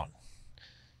far out,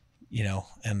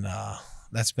 and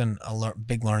that's been a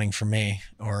big learning for me,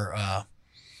 or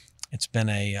it's been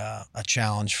a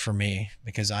challenge for me,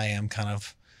 because I am kind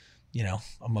of,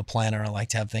 I'm a planner. I like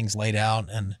to have things laid out,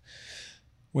 and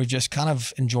we've just kind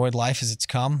of enjoyed life as it's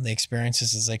come, the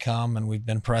experiences as they come, and we've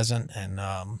been present. And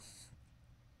I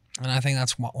think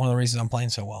that's one of the reasons I'm playing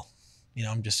so well.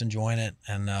 I'm just enjoying it.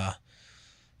 And,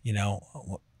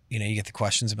 you get the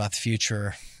questions about the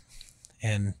future,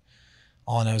 and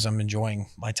all I know is I'm enjoying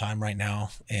my time right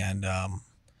now. And,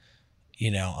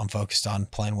 I'm focused on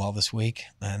playing well this week,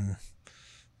 and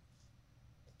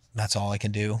that's all I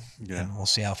can do. Yeah. And we'll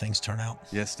see how things turn out.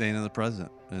 Yeah, staying in the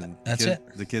present. And that's it.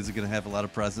 The kids are going to have a lot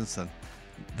of presents on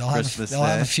Christmas Day. They'll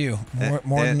have a few,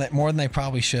 more than they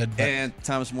probably should. But. And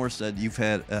Thomas Morstead, you've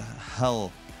had a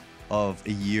hell of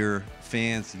a year.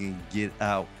 Fans, you can get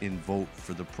out and vote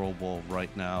for the Pro Bowl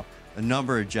right now. A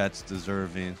number of Jets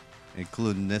deserving,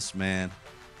 including this man.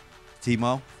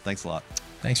 Timo, thanks a lot.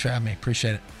 Thanks for having me.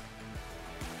 Appreciate it.